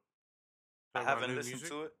 What? I haven't listened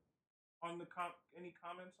to it. On the any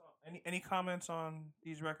comments on any comments on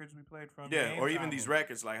these records we played from? Yeah, or even these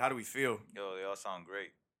records. Like, how do we feel? Yo, they all sound great.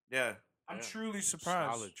 Yeah. I'm truly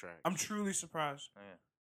surprised. Solid track. I'm truly surprised.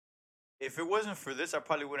 Yeah. If it wasn't for this, I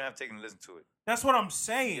probably wouldn't have taken a listen to it. That's what I'm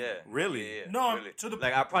saying. Yeah. Really? Yeah, No, really. to the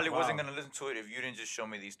like I probably Wow. wasn't gonna listen to it if you didn't just show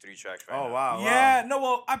me these 3 tracks right now. Oh, wow. Yeah, no,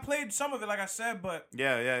 well, I played some of it, like I said, but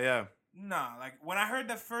Yeah. nah, like when I heard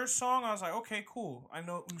that first song, I was like, okay, cool. I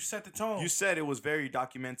know we set the tone. You said it was very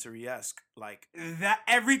documentary-esque. Like, That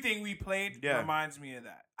everything we played Yeah. reminds me of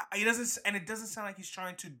that. It doesn't sound like he's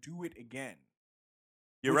trying to do it again.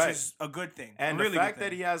 you're which right. is a good thing. And a really the fact good that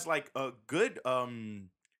thing. he has like a good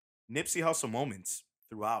Nipsey Hussle moments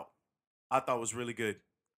throughout, I thought was really good.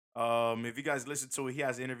 If you guys listen to it, he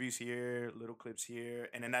has interviews here, little clips here,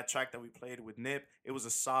 and in that track that we played with Nip, it was a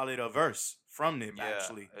solid verse from Nip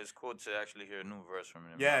actually. It's cool to actually hear a new verse from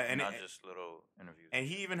him. Yeah, not, and not it- just little interviews. And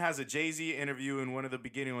he even has a Jay-Z interview in one of the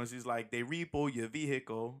beginning ones. He's like, they repo your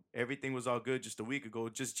vehicle. Everything was all good just a week ago.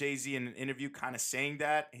 Just Jay-Z in an interview kind of saying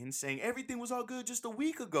that and saying everything was all good just a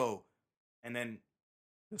week ago. And then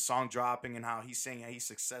the song dropping and how he's saying he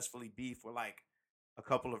successfully beefed with like a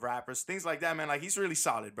couple of rappers, things like that, man. Like he's really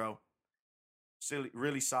solid, bro.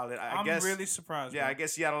 Really solid. I guess really surprised. Yeah, bro. I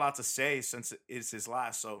guess he had a lot to say since it's his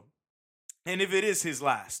last. So, and if it is his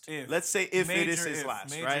last, let's say if it is his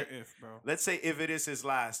last, right? Bro. Let's say if it is his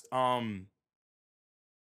last.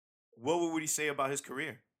 What would he say about his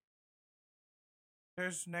career?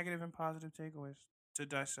 There's negative and positive takeaways to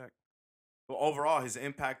dissect. But overall, his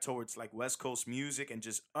impact towards like West Coast music and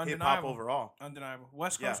just hip hop Undeniable. overall. Undeniable.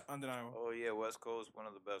 West Coast, undeniable. Oh yeah, West Coast, one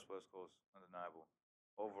of the best West Coast, undeniable.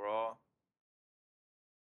 Overall,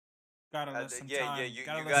 Gotta let some yeah, time. yeah. You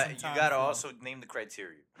gotta let got some you time gotta for- also name the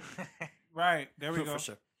criteria. Right there we go. For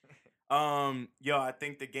sure. Yo, I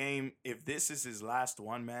think the game. If this is his last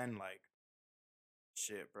one, man, like,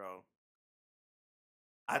 shit, bro.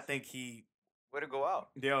 I think he. Way to go out.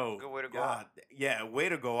 Yo, Good way to go God, out. yeah, way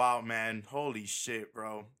to go out, man. Holy shit,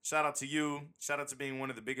 bro. Shout out to you. Shout out to being one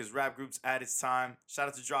of the biggest rap groups at its time. Shout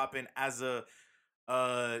out to dropping as a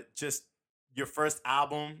just your first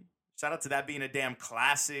album. Shout out to that being a damn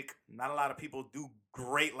classic. Not a lot of people do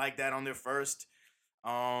great like that on their first.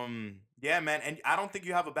 Yeah, man, and I don't think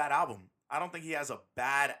you have a bad album. I don't think he has a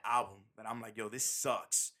bad album that I'm like, yo, this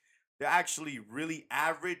sucks. They're actually really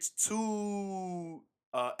average to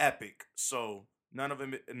epic. So none of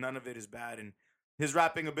it is bad, and his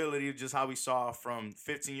rapping ability, just how we saw from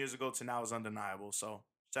 15 years ago to now, is undeniable. So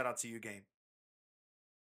shout out to you, Game.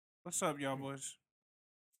 What's up, y'all boys?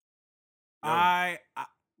 Yo.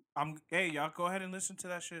 I'm hey, y'all go ahead and listen to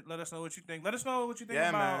that shit. Let us know what you think. Let us know what you think Yeah,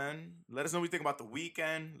 about man. Let us know what you think about the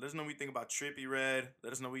weekend. Let us know what you think about Trippie Red.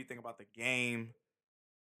 Let us know what you think about the game.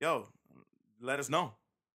 Yo, let us know.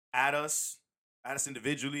 Add us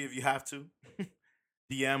individually if you have to.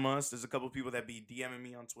 DM us. There's a couple people that be DMing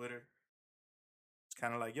me on Twitter. It's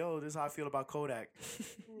kind of like, yo, this is how I feel about Kodak.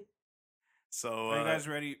 So, Are you guys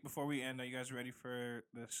ready? Before we end, are you guys ready for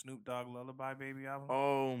the Snoop Dogg Lullaby Baby album?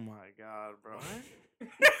 oh my God, bro. Can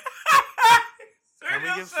we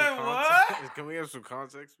Sergio get said some what? context? Can we have some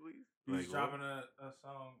context, please? He's Like, dropping a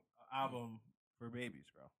song, album for babies,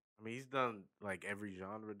 bro. I mean, he's done like every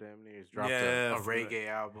genre damn near. He's dropped Yeah, a for reggae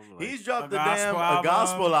album. Like, He's dropped A the gospel a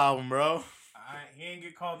gospel album. album, bro. He ain't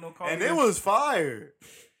get called no call. And it was fire.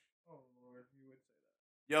 Oh Lord, you would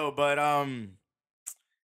say Yo, but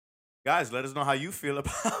guys, let us know how you feel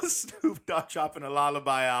about Snoop Dogg dropping a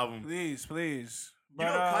lullaby album. that. Please. You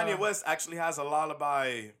know, Kanye West actually has a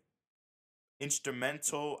lullaby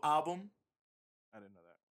instrumental album. I didn't know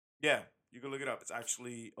that. Yeah, you can look it up. It's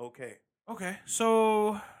actually okay. Okay,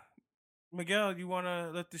 so Miguel, you want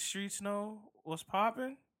to let the streets know what's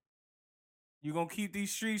popping? You gonna keep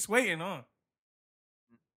these streets waiting, huh?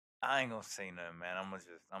 I ain't gonna say nothing, man. I'm gonna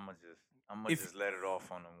If- just let it off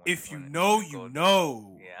on them. If you know, you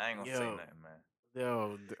know. Yeah, I ain't gonna say Yo. nothing, man.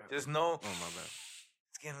 yo, Just know oh my bad.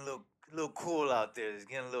 it's getting a little cool out there. It's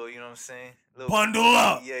getting a little, you know what I'm saying? Little, Bundle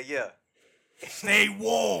up. Yeah. Stay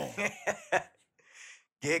warm.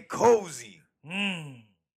 Get cozy. Mm.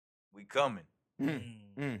 We coming.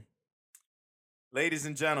 Ladies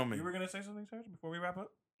and gentlemen, You were gonna say something, Serge, before we wrap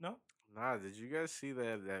up? No. Nah, did you guys see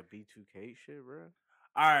that B2K shit, bro?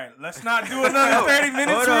 All right, let's not do another 30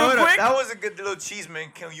 minutes real Hold on. quick. That was a good little cheese,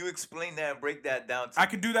 man. Can you explain that and break that down? I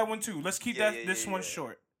could do that one too. Let's keep Yeah, this one yeah.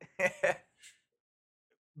 short.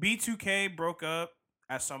 B2K broke up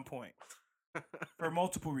at some point for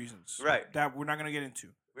multiple reasons, Right. that we're not gonna get into.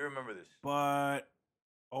 We remember this. But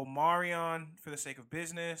Omarion, for the sake of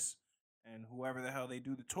business, and whoever the hell they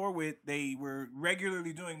do the tour with, they were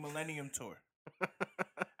regularly doing Millennium Tour.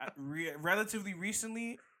 Relatively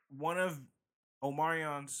recently, one of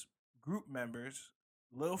Omarion's group members,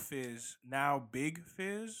 Lil Fizz, now Big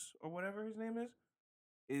Fizz or whatever his name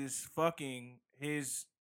is fucking his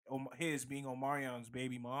being Omarion's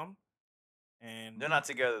baby mom, and They're not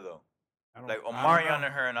together though. I don't- Like I don't Omarion know.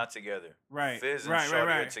 and her are not together. Right, Fizz and right, Shorty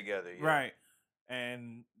right. are together. Yeah. Right.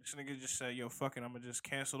 And this nigga just said, yo, fucking, I'm going to just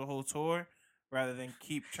cancel the whole tour rather than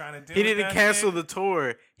keep trying to do He didn't cancel the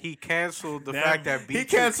tour. He canceled the Damn. fact that B2K. he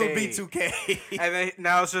canceled B2K. And then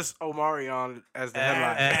now it's just Omarion as the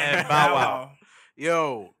headline. And Bow Wow.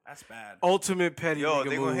 Yo, That's bad. ultimate petty Yo, nigga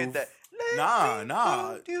they move. gonna hit that.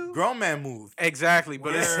 Nah. Grown man move. Exactly,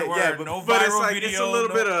 but it's Word, yeah, word. but, No but it's viral like video, it's a little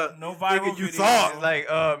no- bit of no viral nigga, you video. thought. It's like,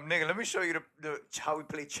 nigga, let me show you the how we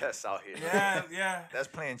play chess out here. Yeah. That's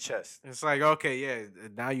playing chess. It's like okay, yeah,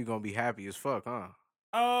 now you're gonna be happy as fuck, huh?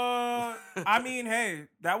 I mean, hey,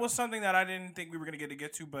 that was something that I didn't think we were going to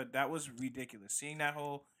get to, but that was ridiculous.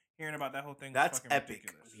 Hearing about that whole thing That's was fucking epic.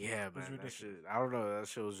 ridiculous. Yeah, It was man, that ridiculous. shit. I don't know. That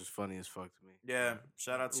shit was just funny as fuck to me. Yeah,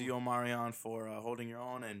 shout out to you, Omarion, for holding your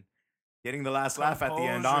own and getting the last laugh at the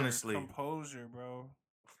end. Honestly, Composure, bro.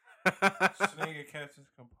 This nigga kept his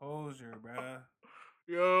composure, bruh.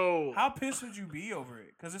 Yo. How pissed would you be over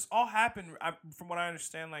it? Because it's all happened, from what I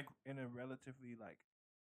understand, like in a relatively like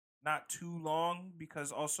not too long.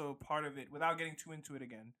 Because also part of it, without getting too into it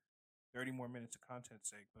again, 30 more minutes of content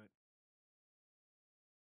sake, but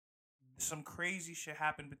some crazy shit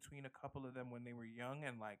happened between a couple of them when they were young,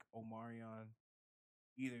 and like Omarion,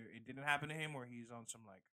 either it didn't happen to him or he's on some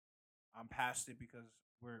like I'm past it because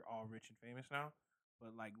we're all rich and famous now.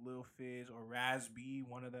 But like Lil Fizz or Raz B,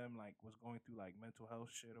 one of them like was going through like mental health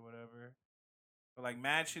shit or whatever. But like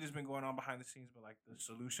mad shit has been going on behind the scenes. But like the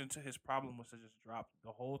solution to his problem was to just drop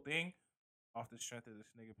the whole thing off the strength of this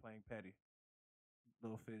nigga playing petty.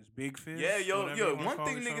 Lil Fizz, Big Fizz. Yeah, yo, whatever you wanna one call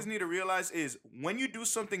thing yourself. niggas need to realize is when you do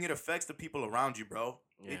something, it affects the people around you, bro.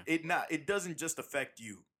 Yeah. It doesn't just affect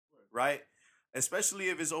you, right? Especially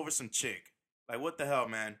if it's over some chick. Like, what the hell,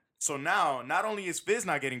 man? So now, not only is Fizz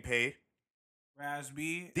not getting paid, Raz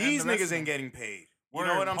B. these and the rest niggas of ain't them. getting paid. You Word.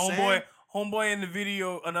 know what I'm Homeboy, saying? Homeboy in the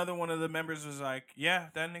video, another one of the members was like, "Yeah,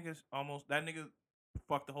 that nigga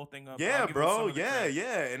fucked the whole thing up." Yeah, I'll give him some bro. of the Yeah, credit."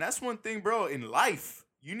 yeah. And that's one thing, bro. In life,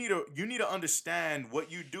 you need to understand what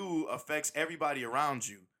you do affects everybody around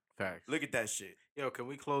you. Facts. Look at that shit. Yo, can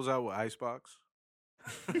we close out with Icebox?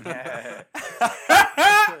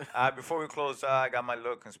 Before we close out, I got my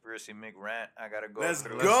little conspiracy Mick rant. I gotta go Let's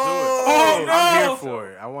through. go. Oh, no! I'm here for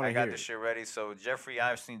it. I want I to got hear this it. shit ready. So Jeffrey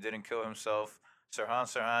Epstein didn't kill himself.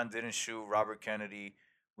 Sirhan didn't shoot Robert Kennedy.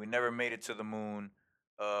 We never made it to the moon.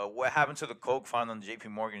 What happened to the coke found on the J.P.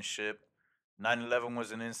 Morgan ship? 9/11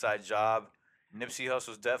 was an inside job. Nipsey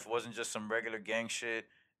Hussle's death wasn't just some regular gang shit.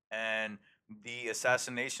 And the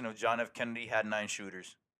assassination of John F. Kennedy had 9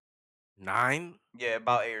 shooters. 9? Yeah,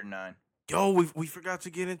 about 8 or 9. Yo, we forgot to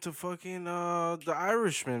get into fucking the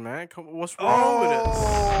Irishman, man. Come, what's wrong with us?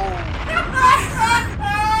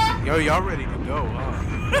 Yo, y'all ready to go,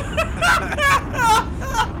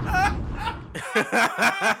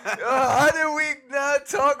 How did we not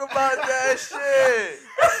talk about that shit?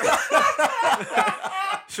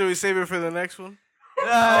 Should we save it for the next one? Oh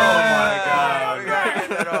my God. We gotta get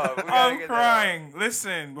that off. We gotta I'm get that crying.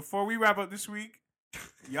 Listen, before we wrap up this week,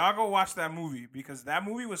 y'all go watch that movie because that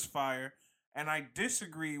movie was fire. And I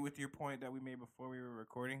disagree with your point that we made before we were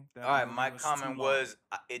recording. That All right, movie my was comment too long. was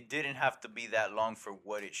it didn't have to be that long for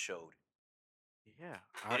what it showed. Yeah,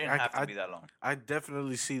 It didn't have to be that long. I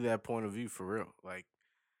definitely see that point of view for real. Like,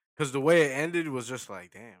 because the way it ended was just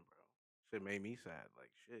like, damn, bro. Shit made me sad. Like,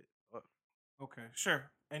 shit. What? Okay,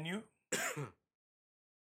 sure. And you?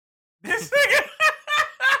 This nigga.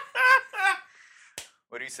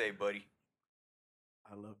 What do you say, buddy?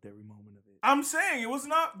 I loved every moment of it. I'm saying it was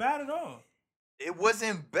not bad at all. It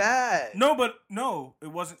wasn't bad. No, it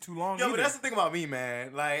wasn't too long. Yo, either. but that's the thing about me,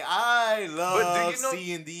 man. Like, I love you know-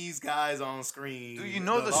 seeing these guys on screen. Do you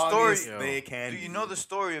know the longest story? They can. Do you know the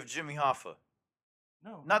story of Jimmy Hoffa?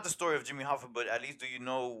 No. Not the story of Jimmy Hoffa, but at least do you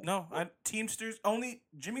know? No, Teamsters only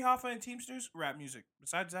Jimmy Hoffa and Teamsters rap music.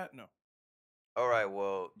 Besides that, no. All right,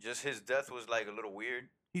 well, just his death was like a little weird.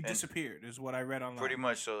 He And disappeared, is what I read online. Pretty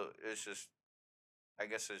much. So it's just, I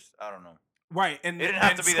guess it's, I don't know. Right, and It didn't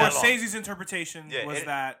have to be that long. Scorsese's interpretation Yeah, was it-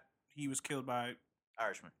 that he was killed by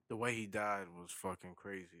Irishman. The way he died was fucking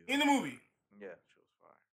crazy. in the movie. Yeah.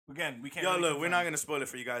 Again, we can't. Yo, really look, we're not confirm. gonna spoil it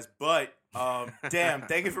for you guys, but damn,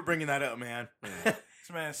 thank you for bringing that up, man. This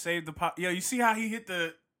man saved the pot. Yo, you see how he hit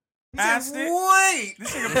the He passed said, it? wait.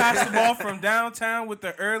 This nigga passed the ball from downtown with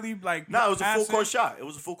the early like. No, it was a full passing. court shot. It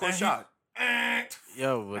was a full court And he- shot.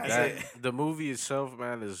 Yo, but That's that the movie itself,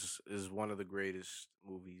 man, is one of the greatest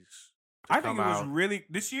movies. to I think come it was out. really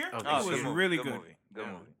this year. Oh, It No, this was year. really good good. movie. Good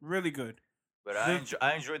Yeah. movie. Really good. But The-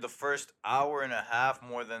 I enjoyed the first hour and a half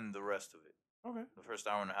more than the rest of it. Okay. The first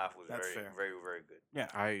hour and a half was That's very, fair. very, very good. Yeah.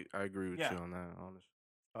 I agree with Yeah. you on that,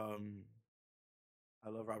 honestly. I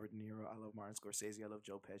love Robert De Niro. I love Martin Scorsese. I love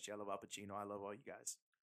Joe Pesci. I love Al Pacino. I love all you guys.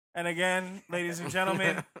 And again, ladies and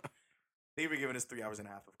gentlemen, They were giving us 3 hours and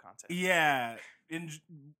a half of content. yeah.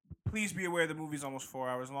 Please be aware the movie's almost 4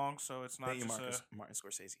 hours long, so it's not Thank you, just Martin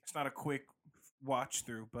Scorsese. it's not a quick watch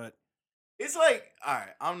through. But It's like, all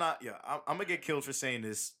right, I'm gonna get killed for saying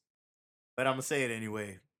this, but I'm gonna say it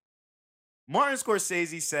anyway. Martin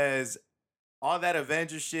Scorsese says all that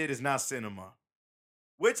Avengers shit is not cinema,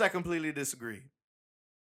 which I completely disagree.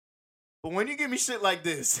 But when you give me shit like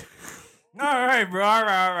this, all right, bro. All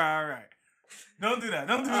right. Don't do that.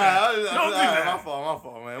 Don't do that. Don't do that. my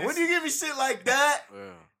fault, man. When you give me shit like that,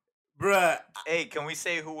 Yeah. bruh, Hey, can we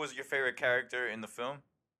say who was your favorite character in the film?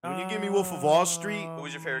 when you give me Wolf of Wall Street, Who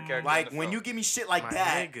was your favorite character? like in the when film? you give me shit like My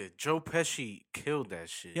that, nigga, Joe Pesci killed that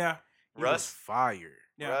shit. Yeah. He was Russ? fire.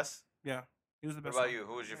 Yeah. Russ? Yeah. He was the What best. about one. you?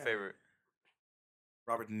 Who was your Yeah. favorite?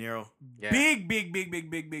 Robert De Niro. Yeah.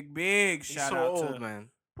 Big He's shout so out old, to man.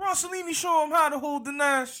 Rossellini. Show him how to hold the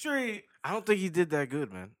 9 straight. I don't think he did that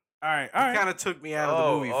good, man. All right. He kind of took me out of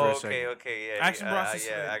the movie for a second. Okay, yeah. Action Bronson Yeah,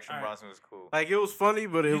 Slade. Action Alright. Bronson was cool. Like, it was funny,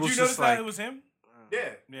 but it Did was you just notice like... that it was him?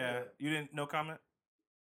 Yeah. You didn't. No comment.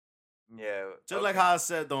 Yeah. Just like how I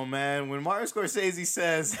said though, man, when Martin Scorsese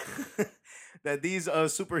says that these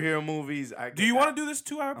superhero movies, Do you want to do this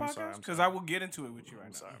 2-hour I'm sorry, podcast? I'm Because sorry. I will get into it with you right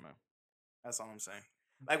I'm now. sorry, man. That's all I'm saying.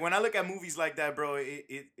 Like when I look at movies like that, bro,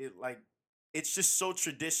 it like it's just so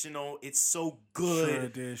traditional. It's so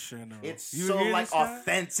good. Traditional. It's You so hear like this guy?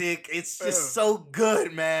 authentic. It's just so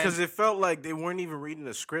good, man. Because it felt like they weren't even reading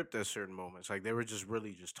the script at certain moments. Like, they were just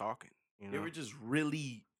really just talking. You know? They were just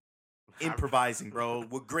really improvising, bro.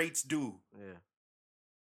 What greats do. Yeah.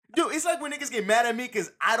 Dude, it's like when niggas get mad at me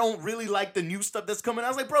because I don't really like the new stuff that's coming out. I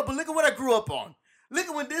was like, bro, but look at what I grew up on. Look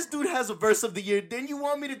at when this dude has a verse of the year. Then you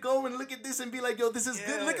want me to go and look at this and be like, yo, this is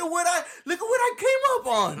good. Look at what I came up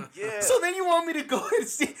on. Yeah. So then you want me to go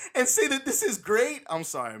and say that this is great? I'm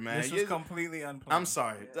sorry, man. This was completely unplanned. I'm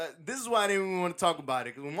sorry. This is why I didn't even want to talk about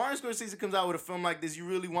it. Because when Martin Scorsese comes out with a film like this, you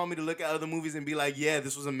really want me to look at other movies and be like, yeah,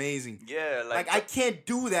 this was amazing. Yeah, Like I can't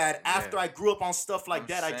do that after I grew up on stuff like I'm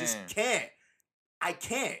that. I just saying. can't. I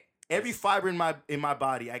can't. Every fiber in my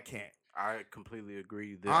body, I can't. I completely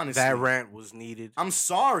agree. Honestly. That rant was needed. I'm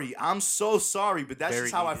sorry. I'm so sorry, but that's Very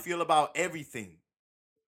just how I needed. feel about everything.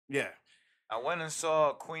 Yeah. I went and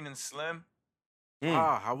saw Queen and Slim.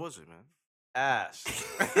 How was it, man? Ass.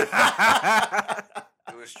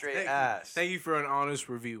 It was straight ass. Thank you for an honest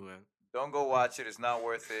review, man. Don't go watch it. It's not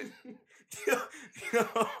worth it.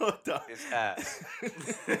 It's ass.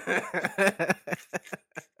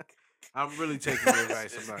 I'm really taking your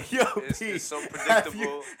advice. I'm not. Yo, It's P, so have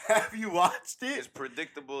predictable. Have you watched It's it?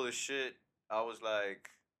 predictable as shit. I was like,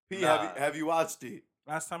 P, nah. have you watched it?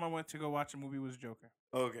 Last time I went to go watch a movie was Joker.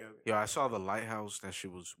 Okay. Yo, I saw The Lighthouse. That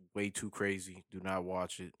shit was way too crazy. Do not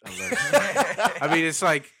watch it. Unless I mean, it's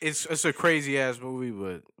like it's a crazy ass movie,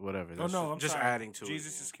 but whatever. Oh That's no, I'm just sorry. adding to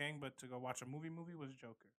Jesus it. is king, but to go watch a movie was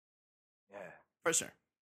Joker. Yeah. For sure.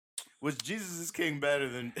 Was Jesus is King better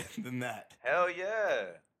than that? Hell yeah.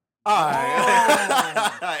 All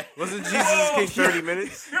right. Wasn't Jesus is King 30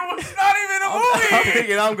 minutes? It was not even a I'm movie.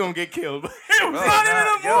 thinking I'm gonna get killed. It was Bro, not nah,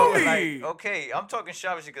 even a yo, movie. like, okay, I'm talking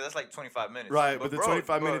Shabbos because that's like 25 minutes. Right, but the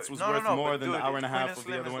 25 minutes was worth more but than the dude, hour and a Queen half of the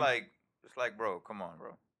Slim other is one. It's like, bro, come on,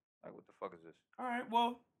 bro. Like, what the fuck is this? All right,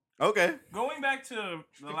 well, Okay. going back to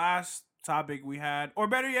the last topic we had, or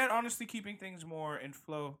better yet, honestly, keeping things more in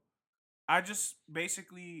flow. I just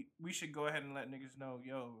basically we should go ahead and let niggas know,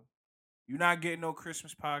 yo, you're not getting no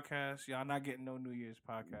Christmas podcast. Y'all not getting no New Year's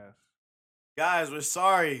podcast. Guys, we're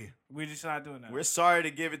sorry. We're just not doing that. We're sorry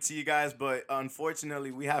to give it to you guys, but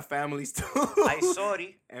unfortunately, we have families too. I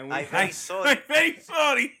sorry. And we I very sorry. I'm very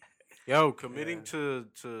sorry. Yo, committing to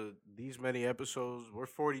these many episodes, we're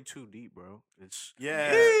 42 deep, bro. It's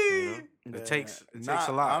Yeah. you know, Yeah. it takes Not-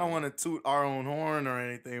 a lot. I don't want to toot our own horn or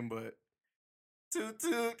anything, but toot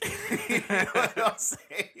toot. You know what I'm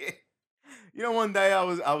saying? You know, one day I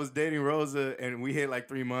was dating Rosa and we hit like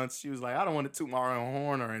 3 months. She was like, I don't want to toot my own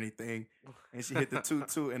horn or anything. And she hit the toot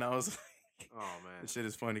toot and I was like, Oh man, this shit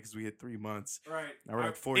is funny because we hit 3 months. Right. Now we're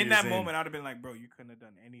like 4 in years that in. moment, I'd have been like, bro, you couldn't have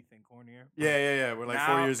done anything cornier. Yeah. We're like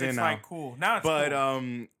 4 years in it's now. like cool. Now it's But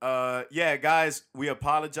cool. yeah, guys, we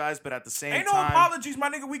apologize, but at the same Ain't no time, apologies, my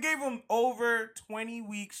nigga. We gave them over 20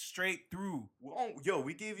 weeks straight through.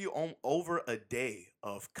 we gave you over a day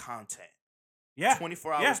of content. Yeah.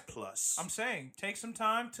 24 hours Yeah. plus. I'm saying, take some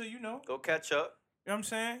time to, Go catch up. You know what I'm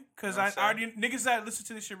saying? Because You know what I I'm already niggas that listen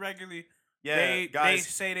to this shit regularly, Yeah, they guys.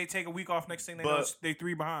 say they take a week off. Next thing they But- know, they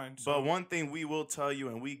 3 behind. So. But one thing we will tell you,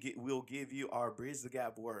 and we'll give you our Bridge the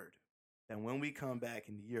Gap word, that when we come back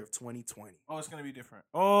in the year of 2020, oh, it's gonna be different.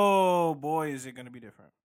 Oh boy, is it gonna be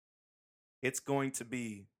different? it's going to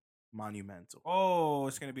be monumental. Oh,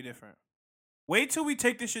 it's gonna be different. Wait till we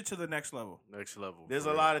take this shit to the next level. next level. There's for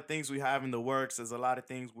a real. lot of things we have in the works. There's a lot of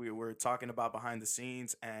things we're talking about behind the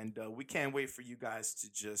scenes, and we can't wait for you guys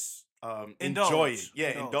to just enjoy it. Indulge.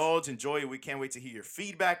 Yeah, enjoy it. We can't wait to hear your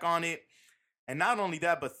feedback on it. And not only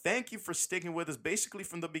that, but thank you for sticking with us basically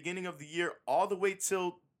from the beginning of the year all the way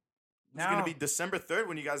till it's going Now- to be December 3rd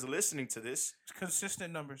when you guys are listening to this. It's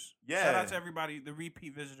consistent numbers. Yeah. Shout out to everybody, the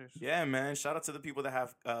repeat visitors. Yeah, man. Shout out to the people that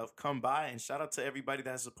have come by, and shout out to everybody that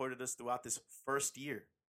has supported us throughout this first year.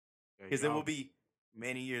 Yeah, Because there y'all- will be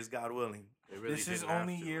many years, God willing. they really This is didn't have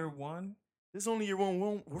only to, year man. 1. This is only year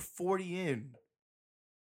one. We're 40 in.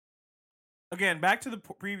 Again, back to the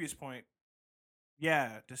previous point.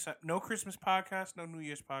 Yeah, no Christmas podcast, no New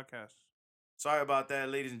Year's podcast. Sorry about that,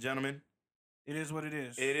 ladies and gentlemen. It is what it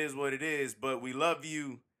is. It is what it is. But we love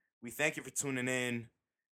you. We thank you for tuning in.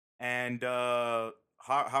 And how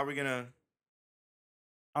are we gonna?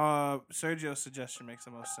 Sergio's suggestion makes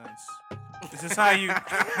the most sense. This is how you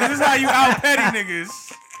out petty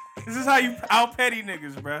niggas. This is how you out petty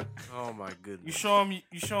niggas, bruh. Oh my goodness. You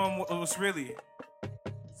show them what's really.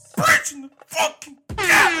 Bridging the fucking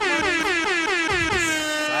gap.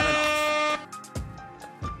 Signing off.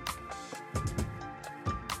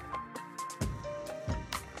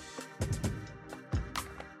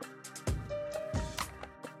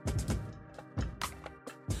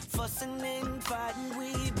 Fussing and fighting,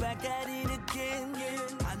 we back at it again.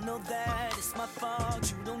 I know that it's my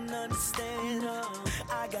fault, you don't understand.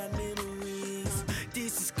 I got memories,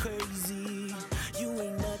 this is crazy. You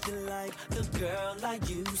ain't nothing like the girl I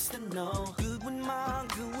used to know. Good with mom,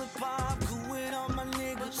 good with pop, good with all my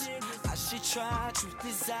niggas. I should try, truth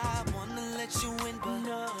is I wanna let you in, but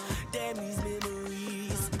no. Damn these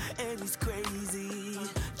memories, and it's crazy.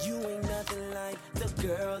 You ain't nothing like the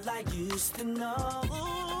girl I used to know.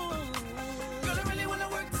 Girl, I really wanna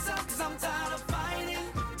work this out, cause I'm tired of fighting.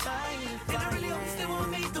 And I really hope you still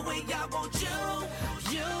want me the way I want you.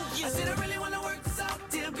 I said I really wanna work this out,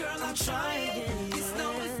 damn girl, I'm trying. It's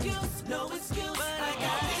no excuse, but I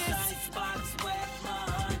got this icebox where my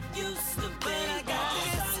heart used to be. I got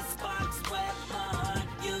this icebox where my heart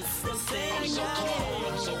used to be. I'm so cold,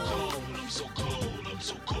 I'm so cold, I'm so cold, I'm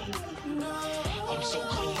so cold. I'm so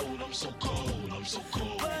cold, I'm so cold, I'm so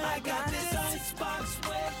cold. But I got this icebox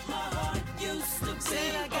where my heart used to be.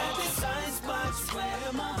 I got this icebox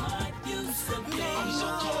where my heart used to be. I'm so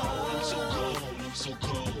cold, I'm so cold, I'm so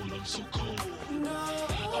cold, I'm so cold.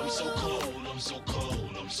 I'm so cold, I'm so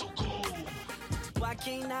cold, I'm so cold. Why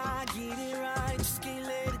can't I get it right? Just can't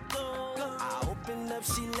let it go. I open up,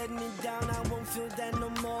 she let me down. I won't feel that no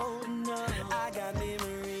more. No, I got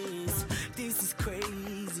memories. This is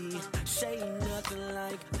crazy. She ain't nothing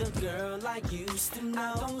like the girl I used to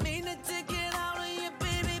know. I don't mean to take it out on you,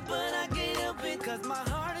 baby, but I can't help it. Cause my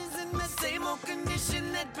heart is in the same old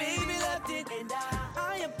condition that baby left it. And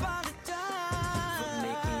I apologize for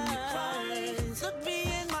making you cry. Look me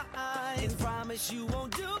in my eyes and promise you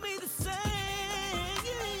won't do me the same.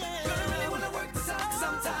 Girl, I really wanna work this out, cause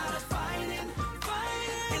I'm tired of fighting.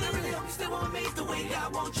 And I really hope you still want me the way I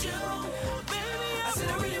want you. Baby, I said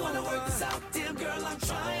I really wanna work this out, damn girl, I'm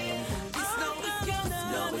trying. It's no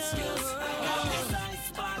excuse. I got this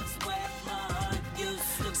icebox where my heart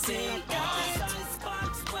used to be. I got this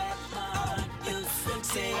icebox where my heart used to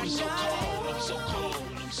be. I'm so cold, I'm so cold,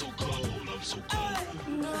 I'm so cold, I'm so cold.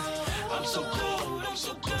 I'm so cold, I'm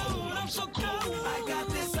so cold, I'm so cold. I got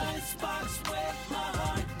this icebox where my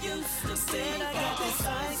heart used to be. I got this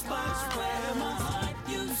icebox where my heart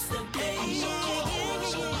used to be. I'm so cold, I'm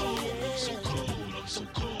so cold, I'm so cold, I'm so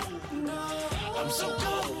cold. I'm so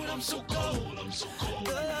cold, I'm so cold, I'm so cold.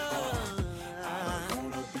 I don't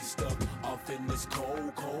wanna be stuck off in this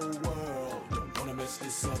cold, cold world. Don't wanna mess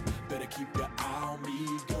this up, better keep your eye on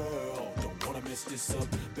me, girl. Don't wanna mess this up,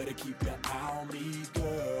 better keep your eye on me,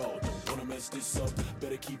 girl. Don't wanna mess this up,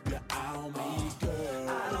 better keep your eye on me, girl.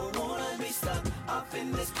 I don't wanna be stuck up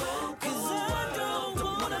in this cold, cold world.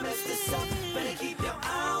 Don't wanna mess this up, better keep your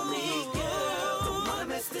eye on me, girl. Don't wanna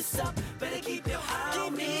mess this up, better keep your eye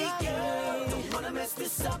on me, girl. Don't wanna mess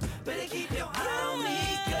this up, better keep your eye on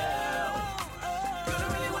me, girl. Girl, I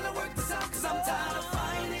really wanna work this out, cause I'm tired of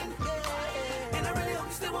fighting. And I really hope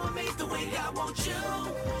you still want me the way I want you.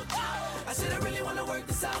 I said I really wanna work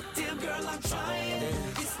this out, damn girl, I'm trying.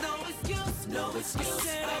 It's no excuse. I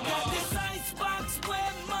said I got this icebox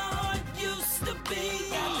where my heart used to be.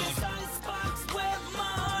 Got this icebox where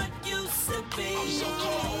my heart used to be. I'm so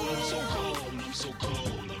cold, I'm so cold, I'm so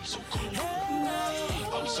cold, I'm so cold.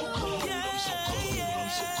 I'm so cold, I'm so cold, I'm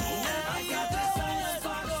so cold. I got this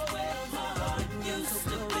icebox where my heart used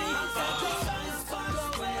to be. Got this icebox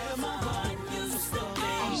where my heart used to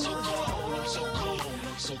be. I'm so cold, I'm so cold,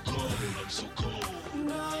 I'm so cold, I'm so cold.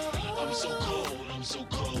 I'm so cold, I'm so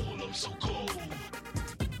cold, I'm so cold.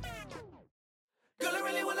 Girl, I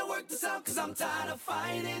really wanna work this out, cause I'm tired of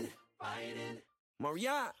fighting.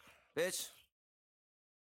 Mariah, bitch.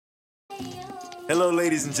 Hello,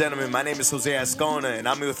 ladies and gentlemen. My name is Jose Ascona, and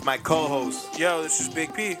I'm here with my co-host. Yo, this is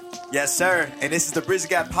Big P. Yes, sir. And this is the Bridge the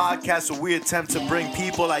Gap podcast, where we attempt to bring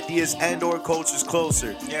people, ideas, and/or cultures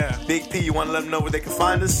closer. Yeah. Big P, you want to let them know where they can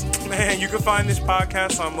find us? Man, you can find this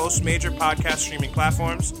podcast on most major podcast streaming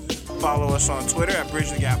platforms. Follow us on Twitter at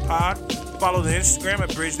Bridge the Gap Pod. Follow the Instagram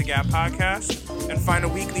at Bridge the Gap Podcast. And find a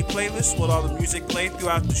weekly playlist with all the music played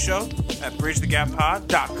throughout the show at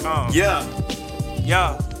bridgethegappod.com. Yeah.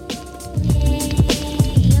 Yeah.